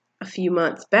a few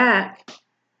months back,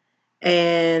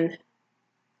 and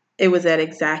it was at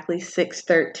exactly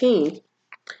 6:13,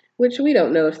 which we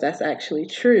don't know if that's actually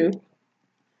true,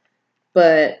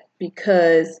 but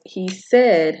because he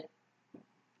said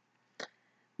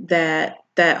that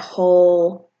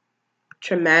whole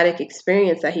traumatic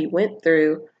experience that he went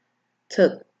through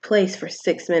took place for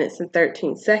 6 minutes and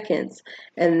 13 seconds.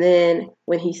 And then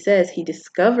when he says he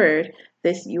discovered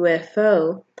this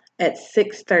UFO at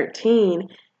 6:13,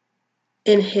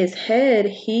 in his head,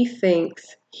 he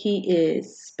thinks he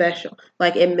is special.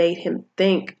 Like, it made him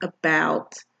think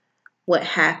about what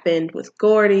happened with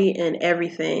Gordy and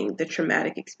everything, the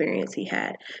traumatic experience he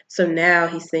had. So now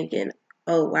he's thinking,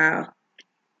 oh, wow,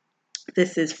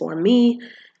 this is for me.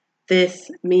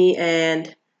 Me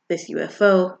and this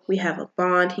UFO, we have a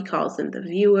bond. He calls them the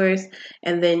viewers.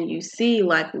 And then you see,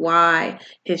 like, why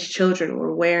his children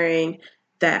were wearing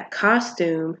that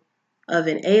costume of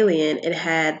an alien. It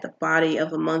had the body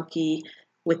of a monkey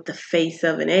with the face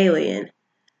of an alien,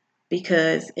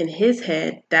 because in his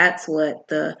head, that's what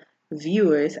the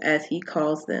viewers, as he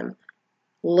calls them,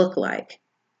 look like.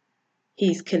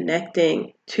 He's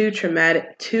connecting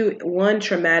one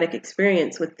traumatic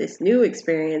experience with this new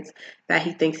experience that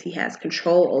he thinks he has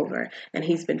control over, and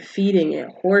he's been feeding it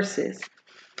horses.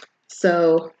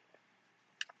 So,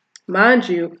 mind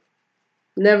you,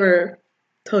 never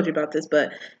told you about this,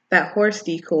 but that horse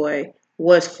decoy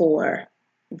was for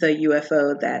the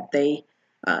UFO that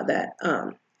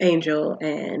Angel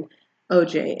and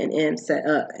OJ and M set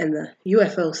up, and the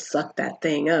UFO sucked that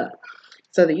thing up.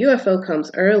 So the UFO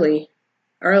comes earlier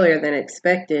than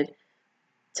expected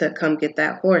to come get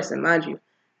that horse, and mind you,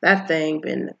 that thing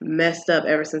been messed up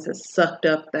ever since it sucked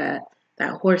up that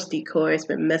horse decoy. It's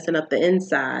been messing up the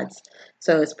insides,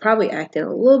 so it's probably acting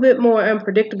a little bit more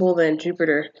unpredictable than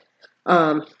Jupiter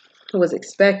was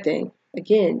expecting.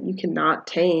 Again, you cannot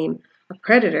tame a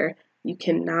predator. You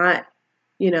cannot,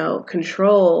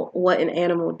 control what an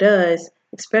animal does,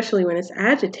 especially when it's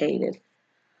agitated.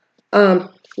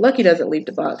 Lucky doesn't leave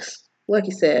the box.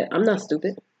 Lucky said, I'm not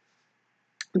stupid.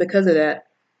 Because of that,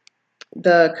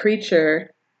 the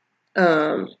creature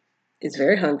is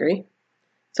very hungry,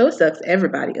 so it sucks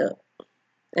everybody up.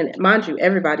 And mind you,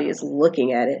 everybody is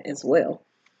looking at it as well.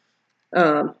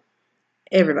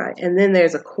 Everybody. And then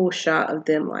there's a cool shot of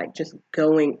them, like, just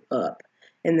going up,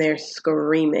 and they're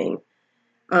screaming.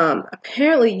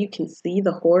 Apparently you can see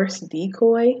the horse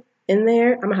decoy in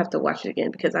there. I'm gonna have to watch it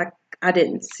again because I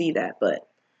didn't see that, but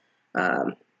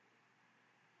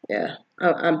Yeah,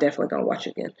 I'm definitely gonna watch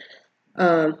it again.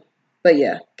 But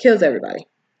yeah, kills everybody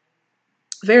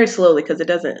very slowly because it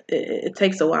doesn't. It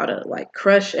takes a while to like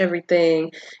crush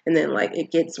everything, and then like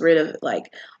it gets rid of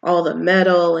like all the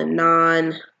metal and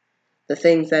the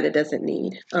things that it doesn't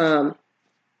need.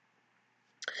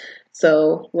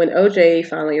 So when OJ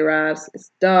finally arrives,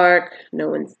 it's dark, no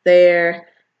one's there.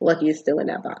 Lucky is still in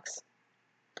that box.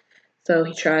 So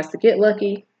he tries to get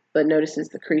Lucky, but notices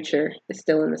the creature is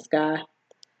still in the sky.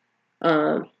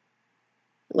 Um,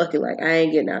 Lucky like, I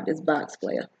ain't getting out this box,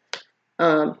 player.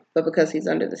 But because he's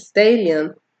under the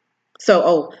stadium,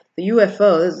 the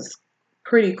UFO, this is a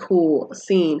pretty cool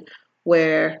scene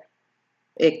where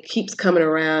it keeps coming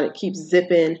around, it keeps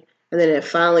zipping, and then it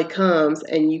finally comes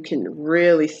and you can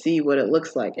really see what it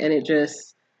looks like. And it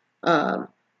just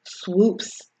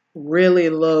swoops really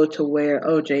low to where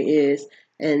OJ is,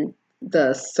 and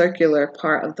the circular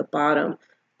part of the bottom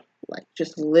like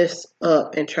just lifts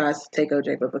up and tries to take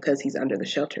OJ, but because he's under the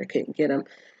shelter, it couldn't get him.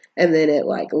 And then it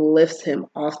like lifts him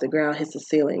off the ground, hits the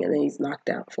ceiling, and then he's knocked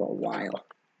out for a while.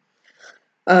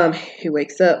 He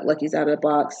wakes up, Lucky's out of the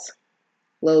box,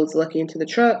 loads Lucky into the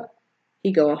truck,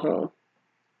 he going home.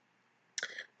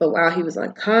 But while he was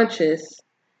unconscious,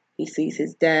 he sees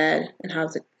his dad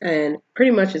and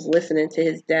pretty much is listening to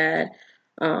his dad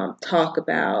talk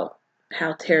about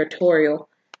how territorial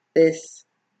this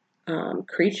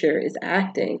creature is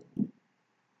acting,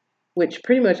 which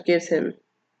pretty much gives him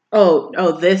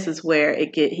this is where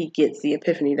he gets the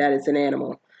epiphany that it's an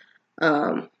animal,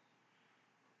 because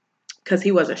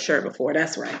he wasn't sure before.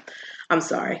 That's right. I'm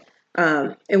sorry.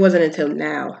 It wasn't until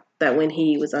now that when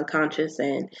he was unconscious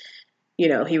and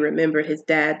he remembered his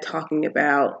dad talking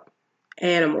about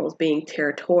animals being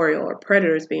territorial or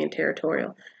predators being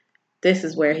territorial. This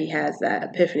is where he has that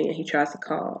epiphany, and he tries to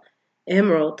call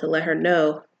Emerald to let her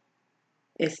know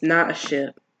it's not a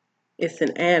ship, it's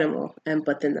an animal.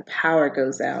 But then the power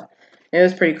goes out. And it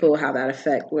was pretty cool how that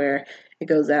effect where it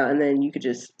goes out and then you could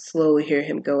just slowly hear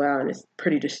him go out, and it's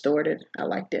pretty distorted. I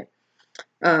liked it.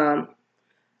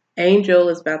 Angel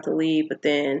is about to leave, but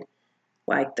then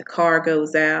like the car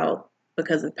goes out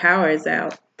because the power is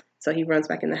out. So he runs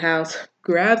back in the house,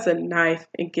 grabs a knife,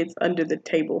 and gets under the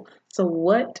table. So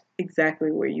what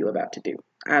exactly were you about to do?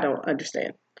 I don't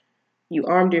understand. You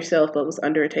armed yourself but was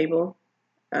under a table?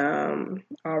 All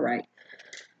right.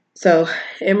 So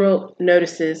Emerald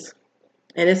notices,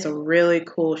 and it's a really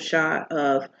cool shot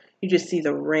of, you just see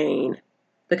the rain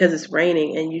because it's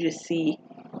raining, and you just see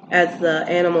as the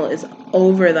animal is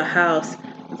over the house,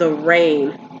 the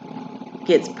rain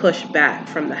gets pushed back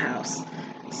from the house.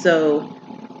 So,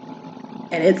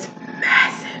 and it's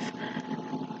massive.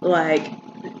 Like,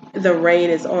 the rain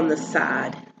is on the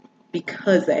side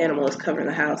because the animal is covering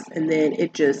the house. And then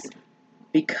it just,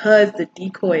 because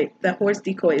the horse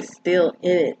decoy is still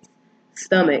in its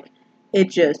stomach, it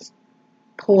just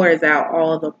pours out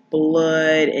all the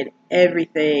blood and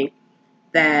everything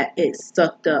that it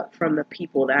sucked up from the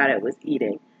people that it was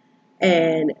eating.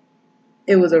 And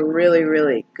it was a really,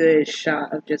 really good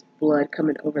shot of just blood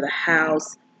coming over the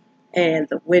house and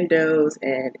the windows,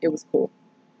 and it was cool.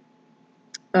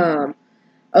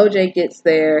 OJ gets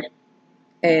there,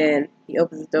 and he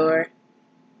opens the door.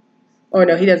 Or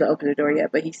no, he doesn't open the door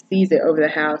yet, but he sees it over the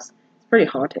house. It's pretty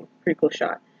haunting, pretty cool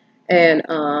shot. And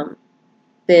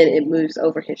then it moves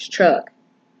over his truck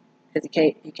because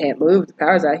he can't move. The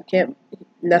power's out.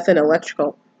 Nothing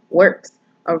electrical works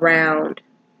around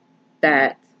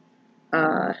that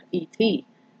ET.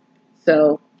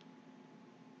 So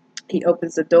he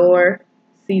opens the door,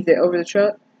 sees it over the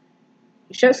truck.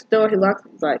 He shuts the door. He locks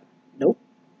it. He's like, nope.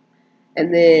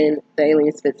 And then the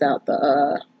alien spits out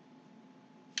the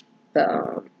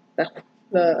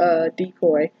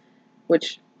decoy,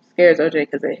 which scares OJ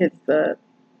because it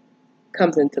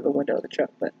comes into the window of the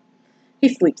truck. But he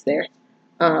sleeps there.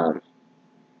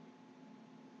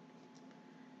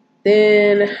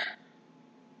 Then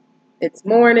it's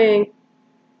morning.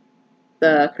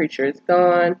 The creature is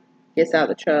gone. Gets out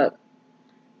of the truck.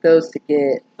 Goes to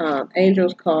get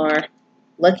Angel's car.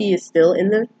 Lucky is still in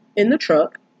the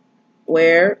truck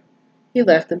where he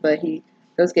left him, but he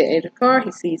goes get Angel's car.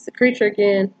 He sees the creature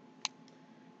again.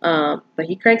 But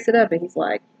he cranks it up and he's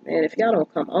like, man, if y'all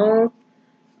don't come on,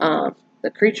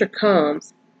 the creature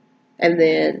comes, and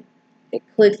then it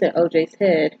clicks in OJ's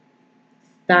head,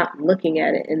 stop looking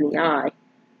at it in the eye,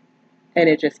 and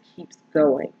it just keeps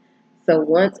going. So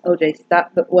once OJ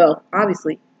stopped, well,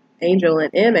 obviously, Angel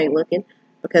and M ain't looking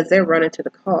because they're running to the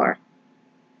car.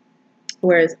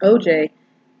 Whereas OJ,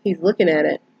 he's looking at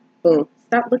it, boom,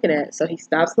 stop looking at it. So he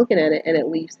stops looking at it and it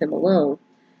leaves him alone.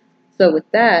 So with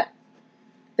that,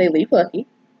 they leave Lucky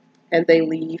and they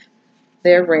leave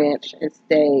their ranch and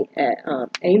stay at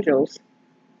Angel's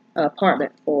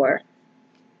apartment for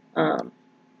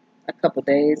a couple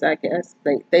days, I guess.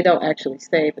 They don't actually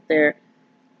stay, but they're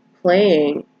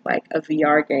playing like a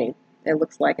VR game. It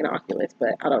looks like an Oculus,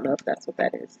 but I don't know if that's what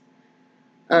that is.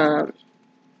 Um,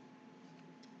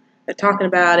 they're talking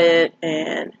about it,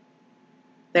 and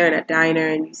they're in a diner,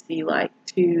 and you see like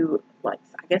two, like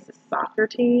I guess it's soccer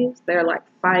teams. They're like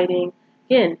fighting,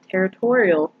 again,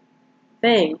 territorial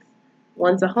things.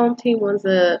 One's a home team, one's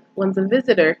a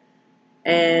visitor,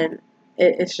 and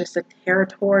it's just a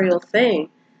territorial thing.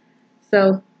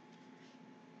 So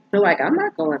they're like, I'm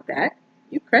not going back.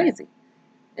 You crazy.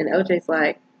 And OJ's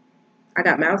like, I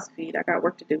got mouths to feed. I got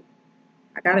work to do.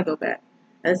 I gotta go back.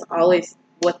 And it's always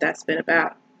what that's been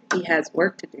about. He has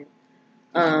work to do.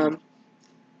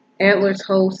 Antler's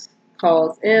host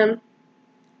calls M.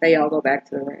 They all go back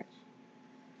to the ranch.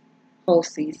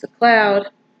 Host sees the cloud.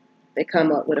 They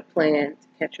come up with a plan to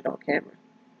catch it on camera.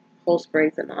 Host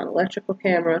brings a non-electrical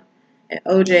camera, and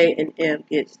OJ and M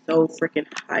get so freaking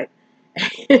hyped.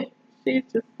 She's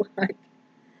just like,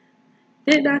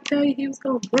 didn't I tell you he was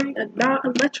going to bring a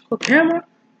non-electrical camera?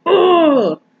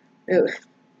 Oh! It was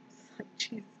like,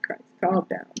 Jesus Christ, calm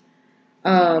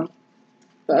down.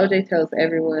 But OJ tells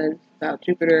everyone about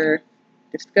Jupiter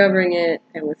discovering it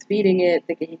and was feeding it,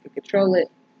 thinking he could control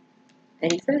it.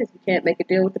 And he says you can't make a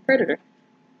deal with the predator.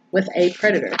 With a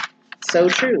predator. So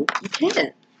true. You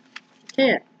can't. You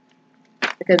can't.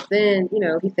 Because then,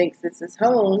 he thinks this is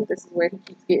home. This is where he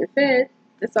keeps getting fed.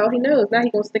 That's all he knows. Now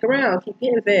he's going to stick around, keep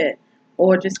getting fed.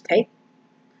 Or just take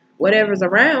whatever's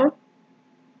around.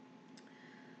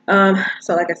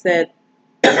 So like I said,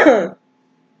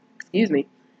 excuse me,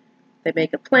 they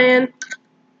make a plan.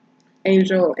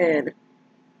 Angel and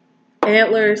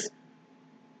Antlers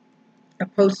are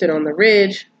posted on the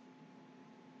ridge.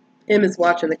 M is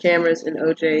watching the cameras, and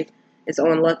OJ is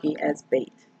on Lucky as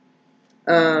bait.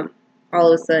 All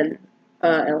of a sudden,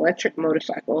 an electric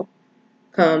motorcycle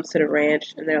comes to the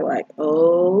ranch, and they're like,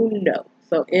 oh no.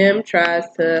 So M tries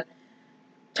to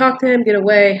talk to him, get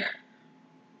away.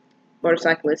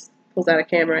 Motorcyclist pulls out a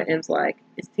camera, and M's like,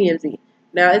 it's TMZ.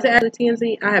 Now, is it actually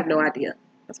TMZ? I have no idea.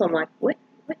 That's why I'm like, what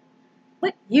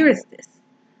year is this?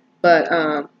 But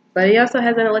he also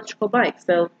has an electrical bike,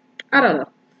 so I don't know.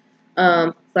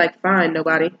 It's like, fine,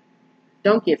 nobody.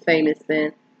 Don't get famous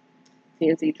then.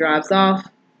 TMZ drives off.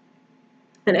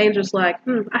 And Angel's like,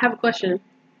 I have a question.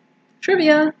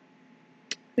 Trivia.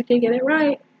 We can get it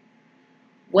right.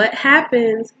 What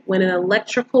happens when an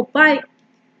electrical bike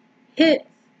hits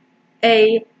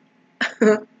a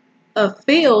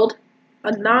field,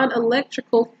 a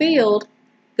non-electrical field,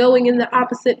 going in the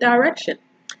opposite direction?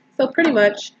 So pretty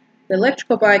much, the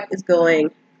electrical bike is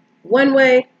going one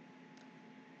way.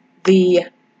 The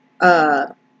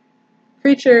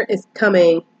creature is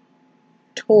coming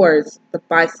towards the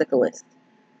bicyclist.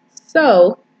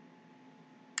 So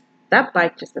that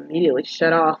bike just immediately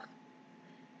shut off,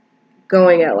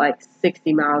 going at like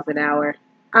 60 miles an hour.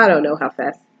 I don't know how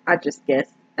fast. I just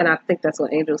guessed. And I think that's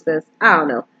what Angel says. I don't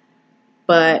know.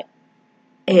 But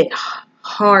it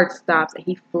hard stops, and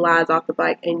he flies off the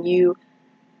bike, and you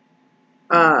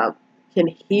can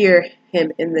hear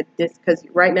him in the disc, because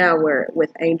right now we're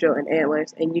with Angel and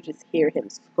Antlers, and you just hear him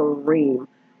scream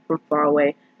from far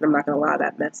away. And I'm not gonna lie,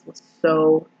 that mess was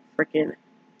so freaking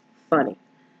funny.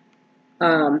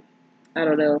 I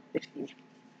don't know if you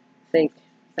think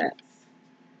that's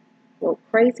a little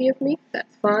crazy of me.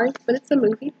 That's fine, but it's a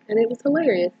movie, and it was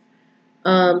hilarious.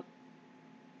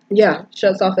 Yeah,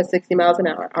 shuts off at 60 miles an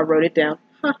hour. I wrote it down.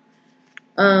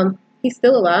 He's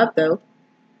still alive though.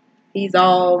 He's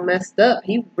all messed up.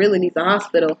 He really needs a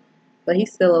hospital, but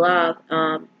he's still alive.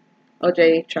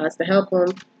 OJ tries to help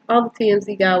him. All the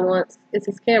TMZ guy wants is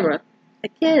his camera.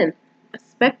 Again, a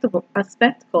spectacle.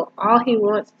 All he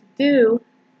wants to do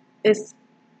is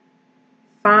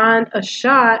find a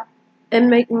shot and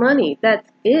make money. That's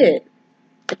it.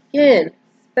 Again,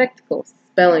 spectacle.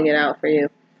 Spelling it out for you.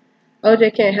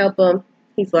 OJ can't help him.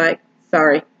 He's like,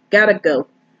 sorry, gotta go.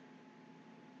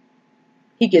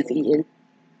 He gets eaten.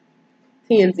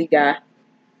 TMZ guy,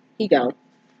 he gone.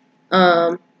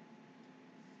 OJ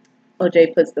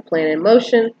puts the plan in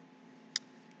motion,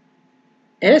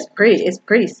 and it's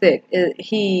pretty sick.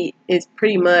 He is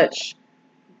pretty much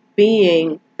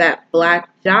being that black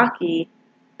jockey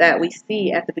that we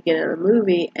see at the beginning of the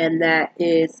movie, and that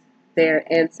is their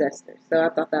ancestor. So I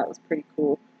thought that was pretty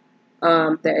cool.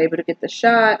 They're able to get the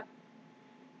shot,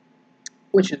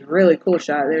 which is a really cool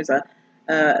shot. There's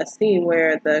a scene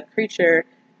where the creature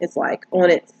is like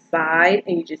on its side,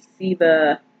 and you just see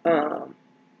the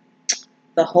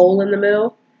hole in the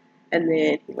middle, and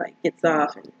then he like gets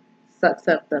off and sucks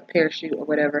up the parachute or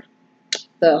whatever.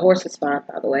 The horse is fine,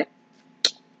 by the way.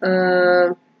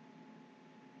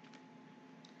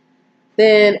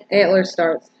 Then Antler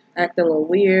starts acting a little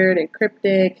weird and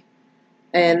cryptic,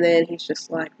 and then he's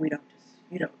just like, you don't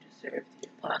deserve the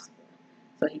impossible.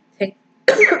 So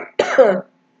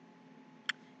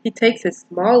he takes his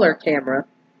smaller camera,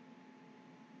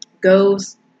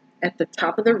 goes at the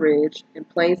top of the ridge in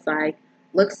plain sight,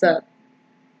 looks up,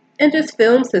 and just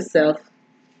films himself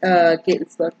getting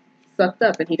sucked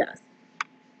up, and he dies.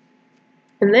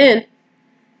 And then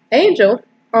Angel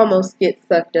almost gets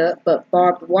sucked up, but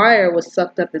barbed wire was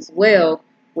sucked up as well,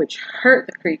 which hurt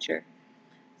the creature.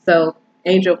 So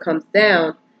Angel comes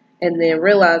down and then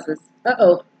realizes,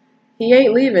 uh-oh, he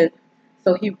ain't leaving.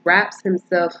 So he wraps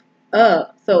himself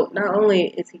up. So not only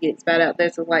is he getting spat out,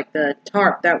 there's like the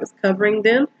tarp that was covering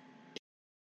them,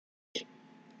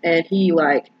 and he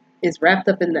like is wrapped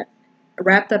up in that.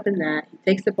 He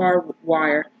takes the barbed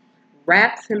wire,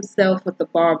 wraps himself with the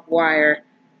barbed wire,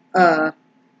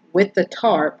 with the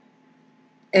tarp,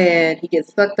 and he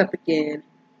gets sucked up again.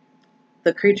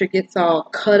 The creature gets all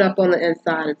cut up on the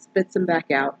inside and spits him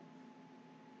back out.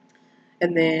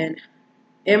 And then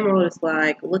Emerald is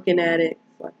like looking at it,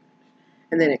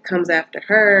 and then it comes after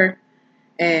her,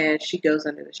 and she goes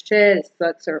under the shed, it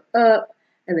sucks her up,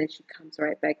 and then she comes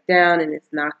right back down and is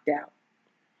knocked out.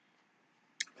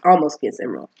 Almost gets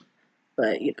Emerald,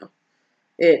 but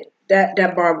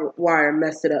that barbed wire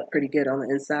messed it up pretty good on the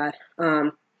inside.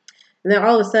 And then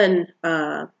all of a sudden,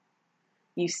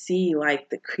 you see like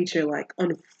the creature like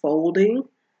unfolding,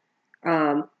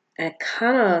 and it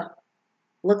kind of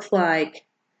looks like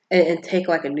and take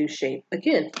like a new shape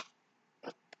again,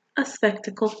 a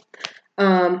spectacle.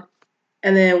 And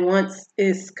then once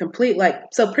it's complete,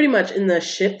 so pretty much in the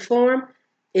ship form,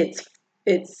 it's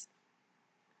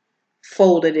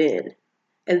folded in,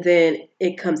 and then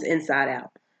it comes inside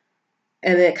out,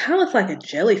 and then it kind of looks like a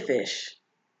jellyfish.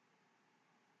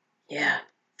 Yeah,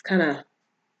 it's kind of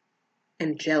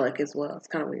angelic as well. It's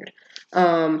kind of weird.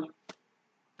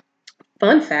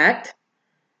 Fun fact: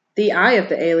 the eye of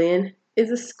the alien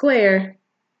is a square.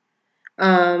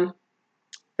 That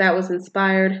was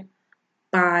inspired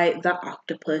by the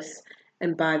octopus.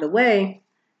 And by the way,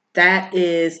 that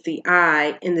is the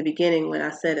eye in the beginning when I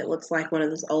said it looks like one of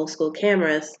those old school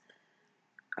cameras.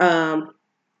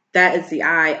 That is the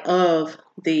eye of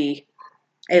the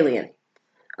alien.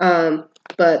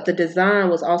 But the design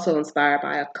was also inspired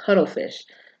by a cuttlefish.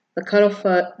 The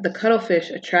cuttlefish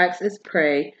attracts its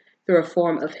prey through a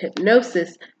form of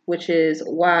hypnosis, which is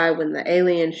why when the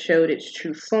alien showed its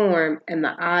true form and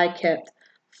the eye kept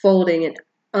folding and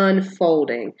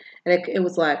unfolding, and it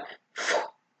was like,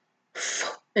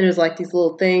 and it was like these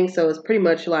little things, so it's pretty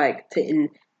much like to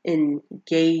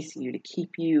engage you, to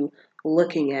keep you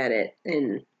looking at it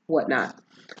and whatnot.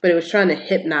 But it was trying to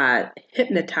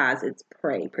hypnotize its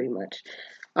prey, pretty much.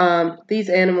 These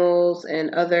animals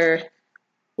and other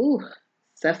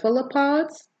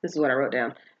cephalopods, this is what I wrote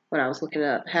down when I was looking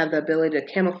up, have the ability to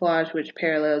camouflage, which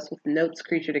parallels with Note's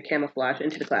creature to camouflage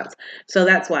into the clouds. So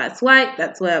that's why it's white.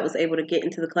 That's why I was able to get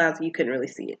into the clouds. You couldn't really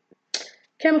see it.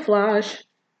 Camouflage.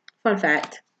 Fun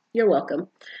fact. You're welcome.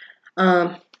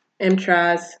 Emerald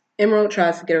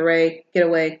tries to get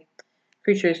away.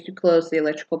 Creature is too close. The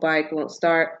electrical bike won't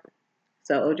start.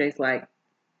 So OJ's like,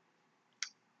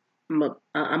 I'm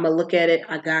going to look at it.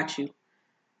 I got you.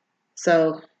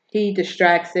 So he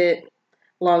distracts it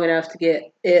long enough to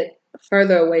get it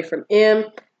further away from M.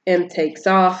 M takes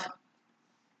off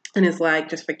and is like,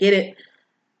 just forget it.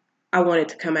 I want it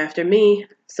to come after me.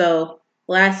 So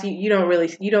you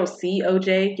don't see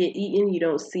OJ get eaten. You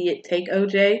don't see it take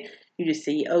OJ. You just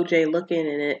see OJ looking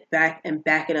and it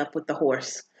backing up with the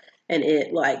horse, and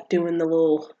it like doing the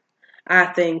little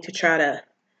eye thing to try to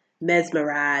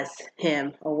mesmerize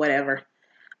him or whatever.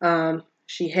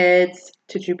 She heads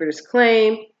to Jupiter's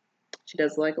claim. She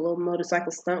does like a little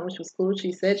motorcycle stunt, which was cool.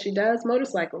 She said she does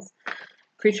motorcycles.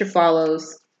 Creature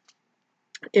follows.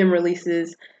 M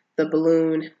releases the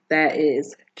balloon that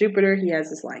is Jupiter. He has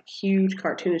this like huge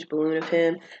cartoonish balloon of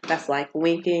him that's like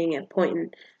winking and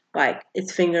pointing like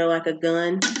its finger like a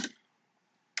gun.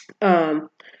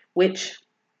 Which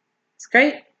is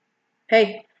great.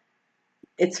 Hey,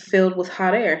 it's filled with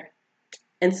hot air.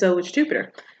 And so is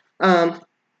Jupiter. And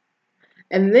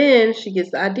then she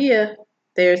gets the idea.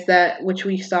 There's that, which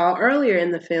we saw earlier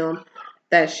in the film,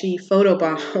 that she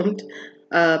photobombed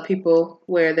people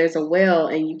where there's a well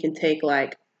and you can take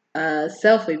like a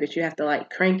selfie, but you have to like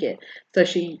crank it. So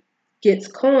she gets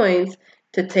coins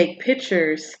to take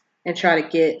pictures and try to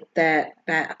get that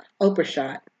Oprah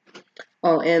shot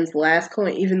on M's last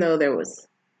coin, even though there was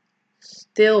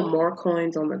still more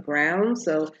coins on the ground.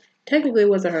 So technically it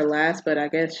wasn't her last, but I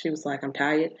guess she was like, I'm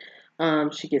tired.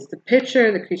 She gets the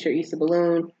picture. The creature eats the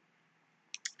balloon.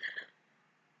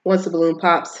 Once the balloon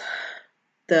pops,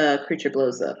 the creature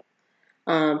blows up.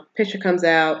 Picture comes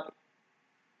out.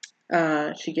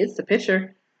 She gets the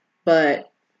picture,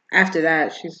 but after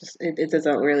that, it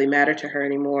doesn't really matter to her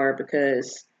anymore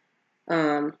because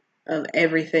of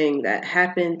everything that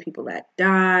happened, people that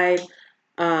died.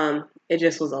 It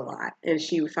just was a lot, and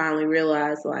she finally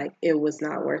realized like it was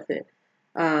not worth it.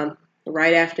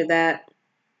 Right after that,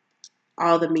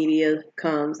 all the media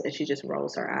comes, and she just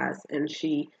rolls her eyes, and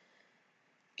she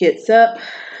gets up.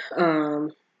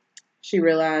 She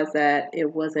realized that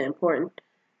it wasn't important,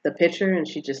 the picture, and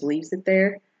she just leaves it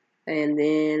there. And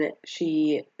then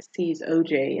she sees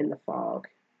OJ in the fog,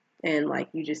 and like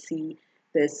you just see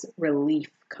this relief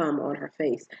come on her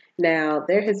face. Now,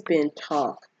 there has been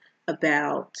talk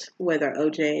about whether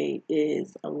OJ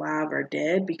is alive or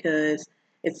dead because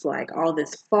it's like all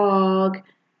this fog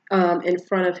in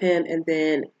front of him, and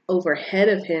then overhead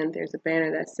of him, there's a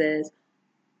banner that says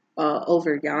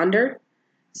over yonder.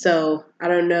 So I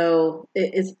don't know.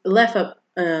 It's left up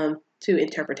to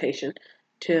interpretation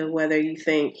to whether you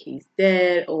think he's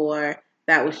dead or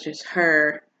that was just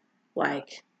her,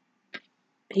 like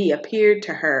he appeared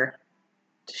to her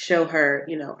to show her,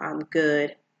 I'm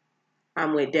good,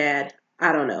 I'm with dad.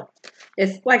 I don't know.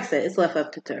 It's like I said, it's left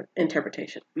up to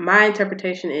interpretation. My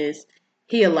interpretation is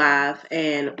he alive,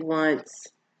 and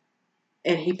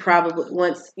he probably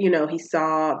once he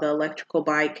saw the electrical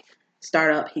bike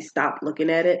start up, he stopped looking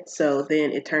at it, so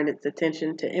then it turned its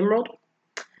attention to Emerald.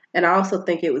 And I also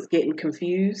think it was getting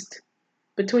confused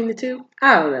between the two.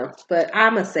 I don't know, but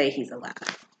I'm gonna say he's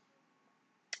alive.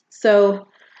 So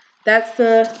that's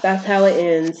how it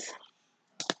ends.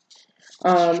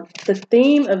 The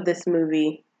theme of this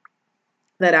movie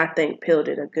that I think Peele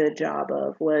did a good job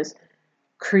of was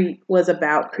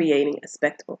about creating a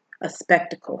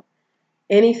spectacle.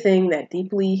 Anything that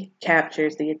deeply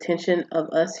captures the attention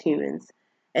of us humans,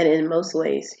 and in most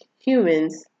ways,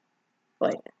 and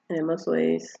in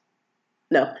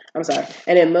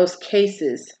most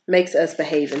cases, makes us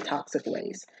behave in toxic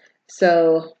ways.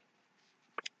 So,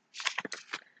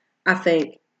 I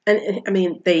think, and I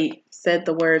mean, they said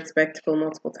the word spectacle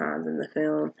multiple times in the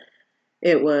film.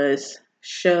 It was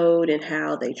showed in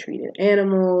how they treated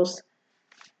animals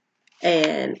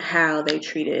and how they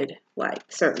treated like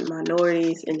certain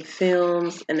minorities in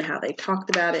films and how they talked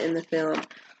about it in the film.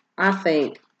 I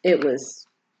think it was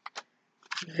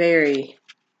very,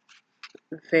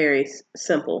 very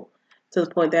simple to the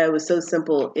point that it was so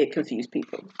simple it confused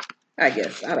people. I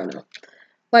guess. I don't know.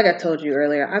 Like I told you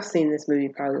earlier, I've seen this movie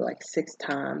probably like 6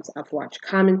 times. I've watched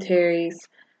commentaries,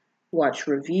 watched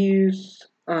reviews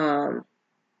on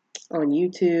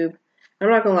YouTube. I'm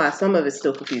not gonna lie, some of it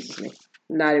still confuses me.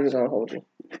 I'm not even gonna hold you.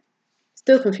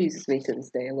 Still confuses me to this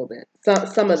day a little bit.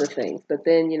 Some of the things, but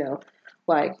then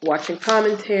like watching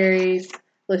commentaries,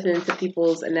 listening to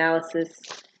people's analysis,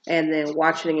 and then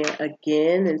watching it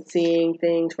again and seeing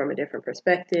things from a different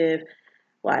perspective.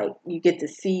 Like you get to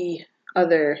see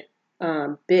other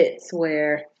bits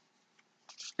where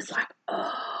it's like,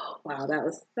 oh wow, that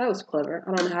was clever.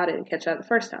 I don't know how I didn't catch that the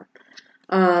first time.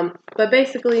 But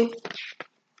basically,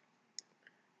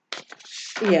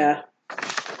 yeah.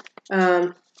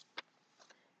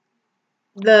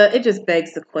 It just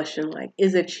begs the question, like,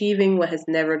 is achieving what has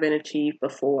never been achieved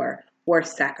before worth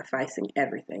sacrificing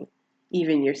everything,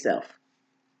 even yourself?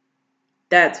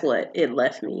 That's what it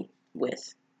left me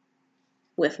with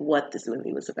what this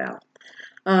movie was about.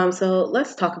 So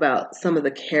let's talk about some of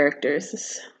the characters.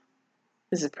 This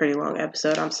is a pretty long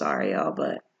episode. I'm sorry, y'all,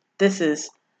 but this is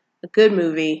a good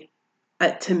movie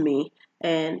to me,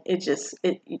 and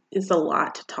it's a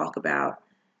lot to talk about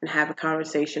and have a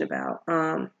conversation about.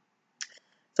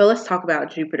 So let's talk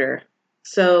about Jupiter.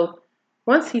 So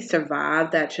once he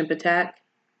survived that chimp attack,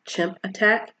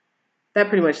 that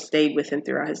pretty much stayed with him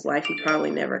throughout his life. He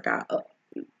probably never got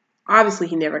obviously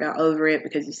he never got over it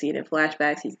because you see it in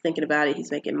flashbacks. He's thinking about it. He's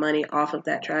making money off of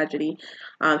that tragedy.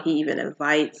 He even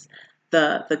invites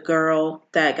the girl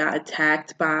that got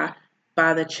attacked by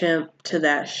the chimp to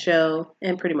that show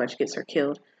and pretty much gets her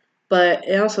killed. But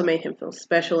it also made him feel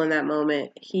special in that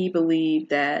moment. He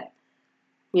believed that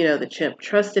the chimp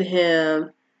trusted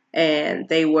him and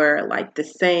they were like the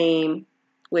same,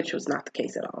 which was not the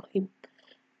case at all.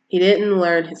 He didn't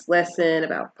learn his lesson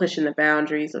about pushing the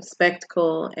boundaries of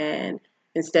spectacle and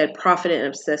instead profited and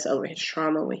obsessed over his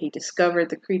trauma. When he discovered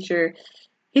the creature,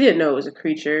 he didn't know it was a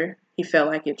creature. He felt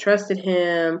like it trusted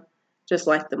him, just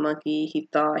like the monkey. He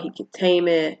thought he could tame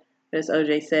it. But as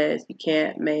OJ says, you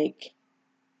can't make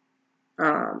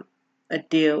a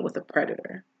deal with a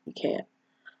predator. You can't.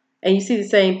 And you see the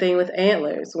same thing with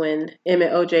Antlers. When M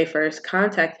and OJ first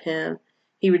contacted him,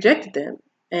 he rejected them.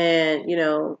 And,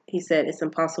 he said it's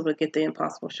impossible to get the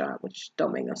impossible shot, which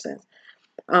don't make no sense.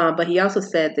 But he also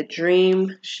said the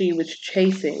dream she was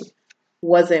chasing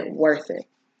wasn't worth it,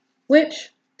 which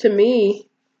to me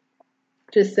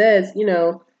just says,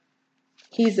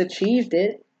 he's achieved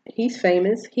it. He's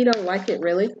famous. He don't like it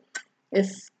really.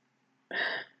 It's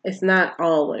it's not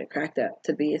all what it cracked up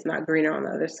to be. It's not greener on the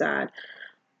other side.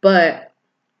 But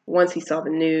once he saw the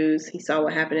news, he saw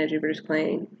what happened at Jupiter's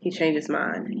Claim, he changed his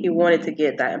mind. He wanted to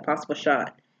get that impossible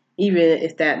shot, even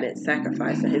if that meant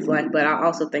sacrificing his life. But I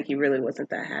also think he really wasn't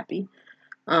that happy.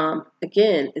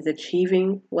 Again, is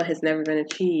achieving what has never been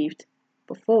achieved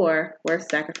before worth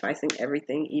sacrificing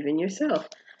everything, even yourself.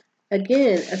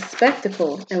 Again, a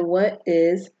spectacle. And what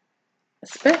is a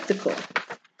spectacle?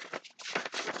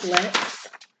 Let's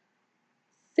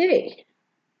see.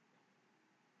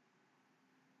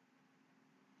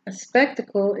 A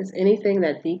spectacle is anything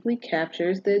that deeply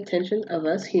captures the attention of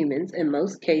us humans, in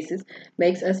most cases,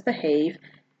 makes us behave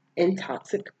in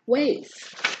toxic ways.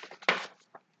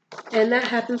 And that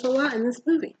happens a lot in this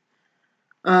movie.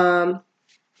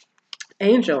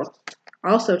 Angel,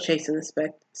 also chasing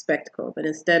the spectacle, but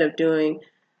instead of doing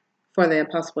for the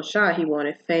impossible shot, he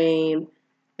wanted fame,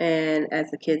 and as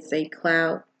the kids say,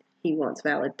 clout. He wants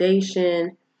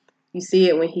validation. You see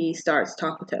it when he starts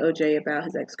talking to OJ about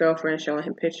his ex-girlfriend, showing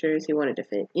him pictures. He wanted to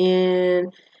fit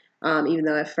in, even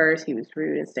though at first he was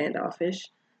rude and standoffish.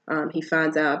 He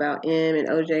finds out about M and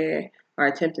OJ are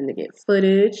attempting to get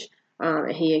footage,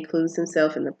 and he includes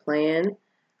himself in the plan.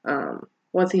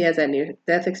 Once he has that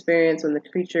near-death experience when the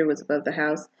creature was above the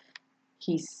house,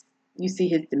 you see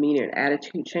his demeanor and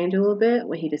attitude change a little bit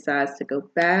when he decides to go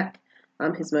back.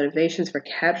 His motivations for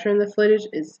capturing the footage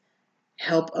is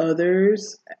help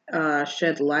others,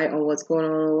 shed light on what's going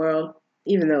on in the world,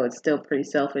 even though it's still pretty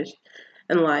selfish.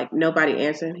 And nobody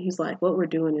answered. He's like, what we're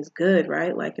doing is good,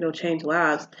 right? It'll change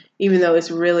lives, even though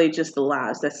it's really just the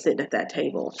lives that's sitting at that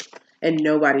table and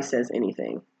nobody says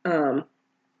anything.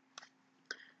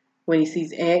 When he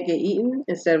sees Ant get eaten,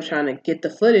 instead of trying to get the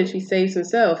footage, he saves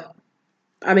himself.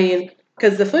 I mean,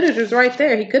 because the footage was right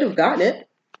there. He could have gotten it.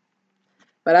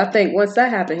 But I think once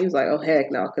that happened, he was like, oh,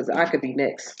 heck no, because I could be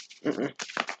next.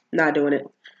 Not doing it.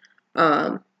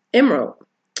 Emerald,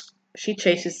 she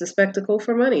chases the spectacle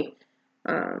for money.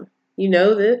 We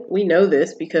know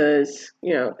this because,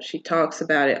 she talks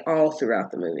about it all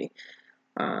throughout the movie.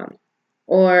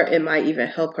 Or it might even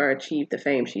help her achieve the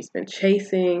fame she's been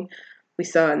chasing. We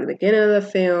saw in the beginning of the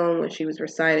film when she was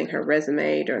reciting her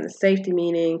resume during the safety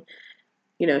meeting.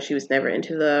 She was never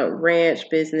into the ranch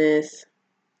business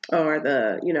or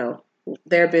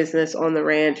their business on the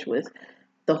ranch with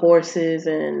the horses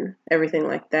and everything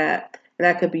like that. And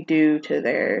that could be due to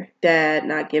their dad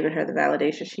not giving her the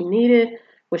validation she needed,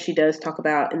 which she does talk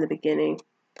about in the beginning.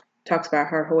 Talks about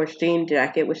her horse jean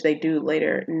jacket, which they do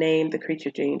later name the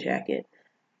creature jean jacket,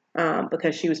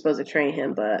 because she was supposed to train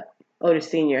him, but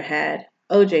Otis Sr. had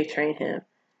OJ train him,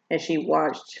 and she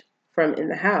watched from in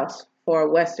the house for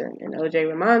a Western. And OJ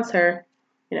reminds her,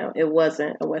 it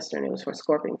wasn't a Western, it was for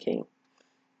Scorpion King.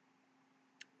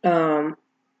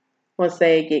 Once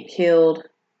they get killed,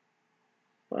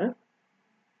 what?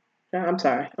 I'm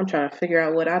sorry, I'm trying to figure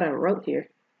out what I done wrote here.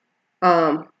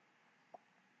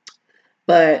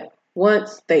 But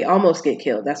once they almost get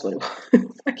killed, that's what it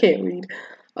was. I can't read.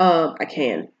 I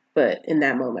can, but in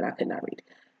that moment I could not read.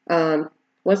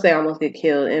 Once they almost get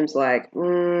killed, M's like,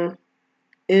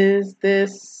 is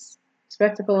this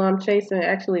spectacle I'm chasing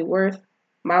actually worth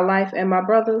my life and my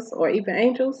brother's or even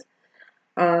Angel's?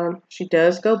 She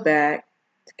does go back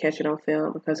to catch it on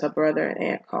film because her brother and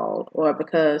Aunt called, or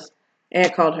because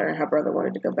Aunt called her and her brother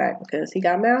wanted to go back because he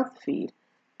got mouth to feed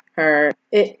her.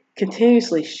 It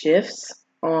continuously shifts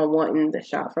on wanting the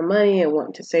shot for money and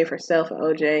wanting to save herself and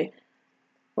OJ.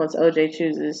 Once OJ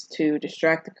chooses to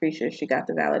distract the creature, she got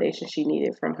the validation she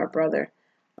needed from her brother.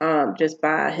 Just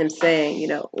by him saying,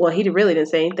 he really didn't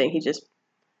say anything. He just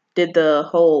did the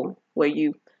whole where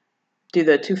you do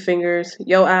the two fingers,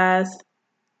 your eyes,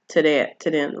 to them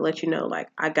to let you know,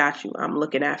 I got you. I'm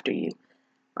looking after you.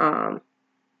 And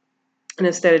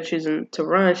instead of choosing to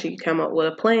run, she come up with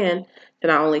a plan to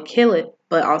not only kill it,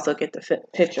 but also get the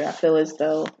picture. I feel as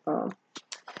though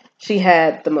she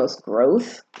had the most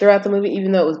growth throughout the movie,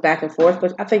 even though it was back and forth,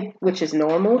 but I think which is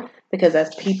normal because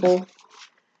as people,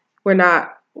 we're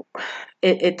not,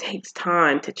 it takes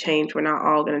time to change. We're not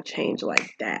all going to change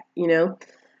like that,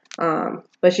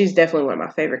 But she's definitely one of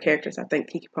my favorite characters. I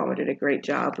think Keke Palmer did a great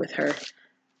job with her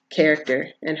character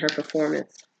and her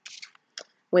performance.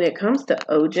 when it comes to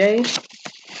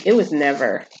OJ, it was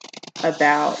never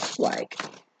about like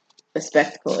the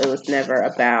spectacle. It was never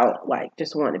about like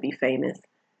just wanting to be famous.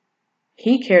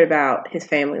 He cared about his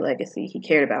family legacy. He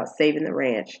cared about saving the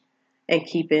ranch and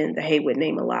keeping the Haywood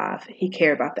name alive. He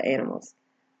cared about the animals.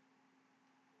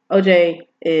 OJ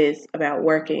is about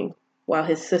working while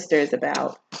his sister is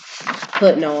about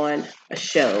putting on a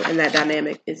show. And that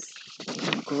dynamic is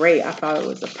great. I thought it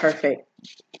was a perfect,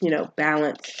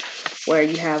 balance where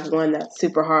you have one that's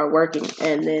super hard working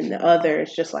and then the other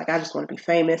is just like, I just want to be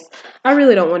famous. I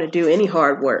really don't want to do any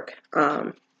hard work.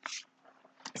 So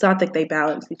I think they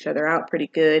balance each other out pretty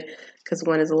good because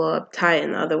one is a little uptight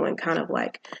and the other one kind of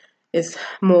like is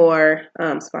more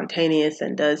spontaneous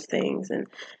and does things, and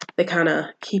they kind of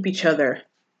keep each other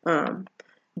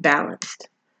balanced.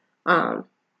 But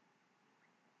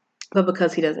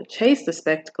because he doesn't chase the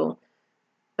spectacle,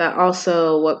 that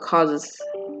also what causes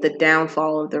the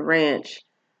downfall of the ranch.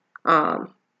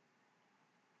 But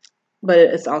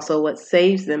it's also what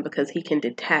saves them because he can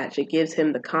detach. It gives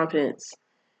him the confidence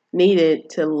needed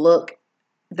to look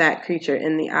that creature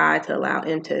in the eye to allow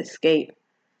him to escape.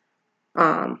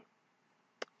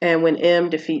 And when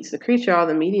M defeats the creature, all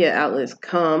the media outlets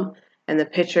come and the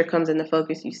picture comes into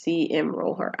focus. You see M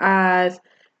roll her eyes,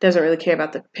 doesn't really care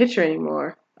about the picture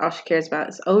anymore. All she cares about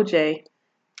is OJ.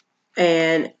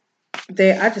 And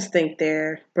I just think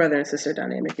their brother and sister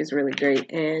dynamic is really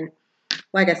great. And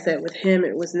like I said, with him,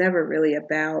 it was never really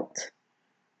about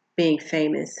being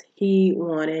famous. He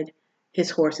wanted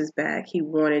his horses back. He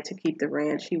wanted to keep the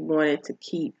ranch. He wanted to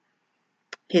keep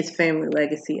his family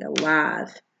legacy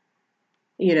alive,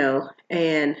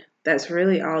 and that's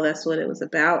really all that's what it was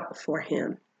about for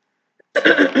him.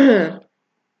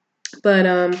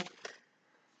 But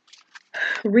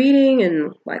reading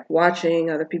and like watching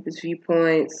other people's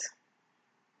viewpoints,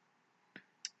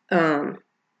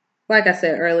 like I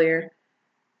said earlier,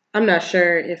 I'm not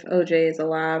sure if OJ is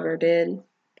alive or dead.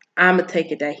 I'm gonna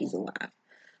take it that he's alive.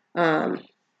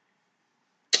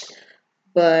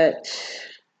 But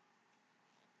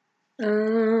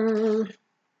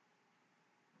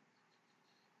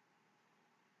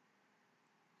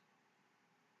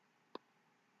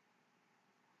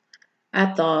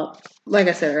I thought, like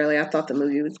I said earlier, I thought the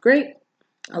movie was great.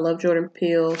 I love Jordan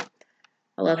Peele.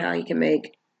 I love how he can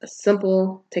take a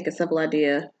simple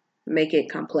idea, make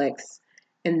it complex,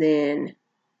 and then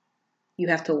you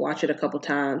have to watch it a couple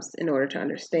times in order to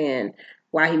understand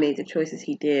why he made the choices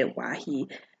he did, why he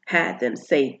had them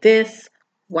say this,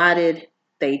 why did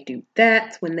they do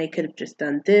that when they could have just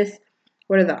done this?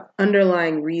 What are the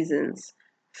underlying reasons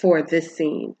for this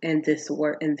scene and this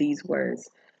word and these words?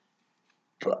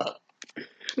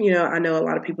 I know a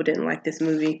lot of people didn't like this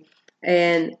movie,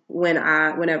 and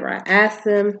whenever I asked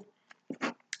them,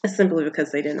 it's simply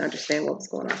because they didn't understand what was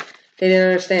going on. They didn't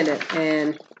understand it,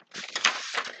 and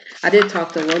I did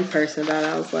talk to one person about it.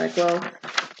 I was like, well,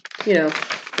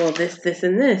 this,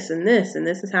 and this, and this, and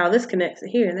this is how this connects to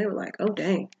here. And they were like, oh,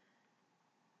 dang.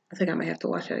 I think I might have to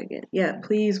watch that again. Yeah,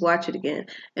 please watch it again.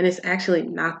 And it's actually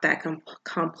not that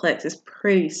complex. It's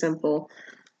pretty simple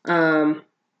to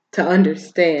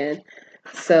understand.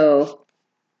 So,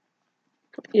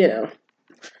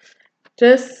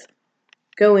 just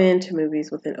go into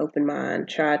movies with an open mind.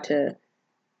 Try to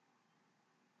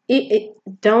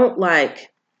don't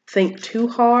like think too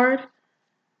hard.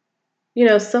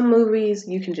 Some movies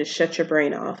you can just shut your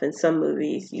brain off, and some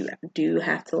movies you do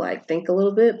have to like think a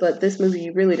little bit, but this movie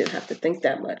you really didn't have to think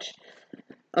that much.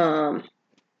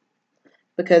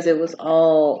 Because it was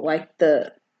all like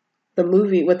the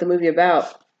movie, what the movie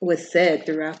about was said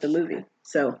throughout the movie.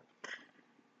 So,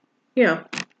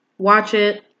 watch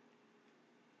it,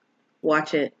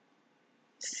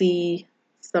 see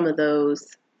some of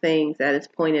those things that is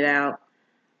pointed out,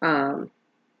 and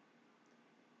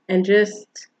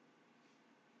just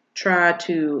try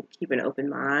to keep an open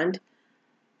mind.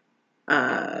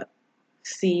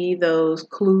 See those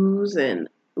clues and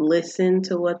listen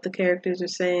to what the characters are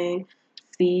saying.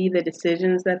 See the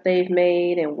decisions that they've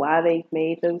made and why they've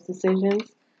made those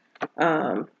decisions.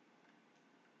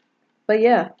 But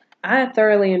yeah, I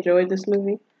thoroughly enjoyed this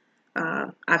movie.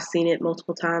 I've seen it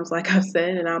multiple times, like I've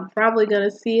said, and I'm probably going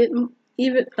to see it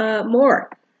even more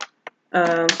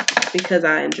because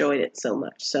I enjoyed it so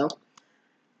much. So,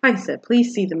 like I said,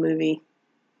 please see the movie.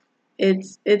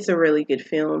 It's a really good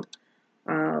film.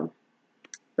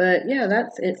 But yeah,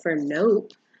 that's it for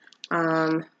Nope.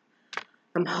 I'm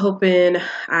hoping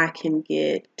I can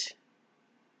get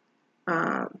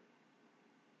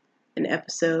an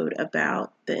episode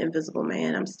about The Invisible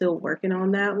Man. I'm still working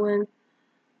on that one.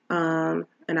 And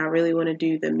I really want to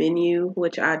do The Menu,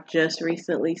 which I just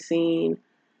recently seen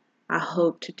I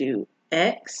hope to do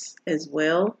X as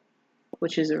well,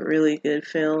 which is a really good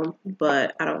film,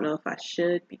 but I don't know if I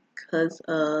should because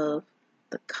of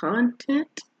the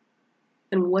content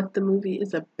and what the movie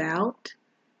is about.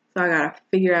 So I gotta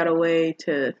figure out a way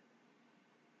to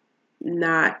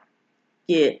not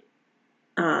get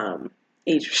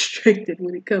age restricted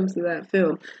when it comes to that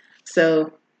film.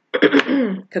 So,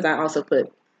 because I also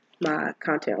put my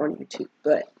content on YouTube,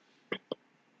 but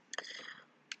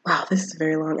wow, this is a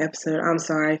very long episode. I'm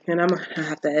sorry, and I'm gonna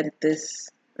have to edit this,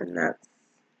 and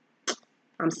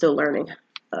I'm still learning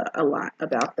a lot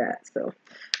about that. So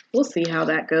we'll see how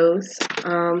that goes.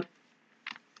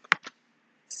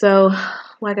 So,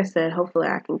 like I said, hopefully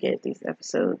I can get these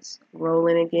episodes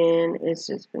rolling again. It's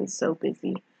just been so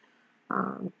busy.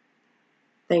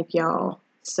 Thank y'all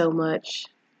so much.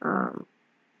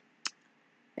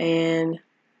 And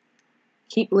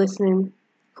keep listening,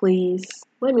 please.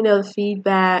 Let me know the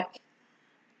feedback.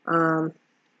 But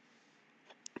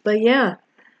yeah,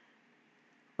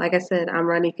 like I said, I'm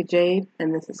Ronika Jade,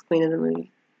 and this is Queen of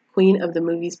the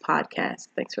Movies podcast.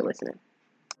 Thanks for listening.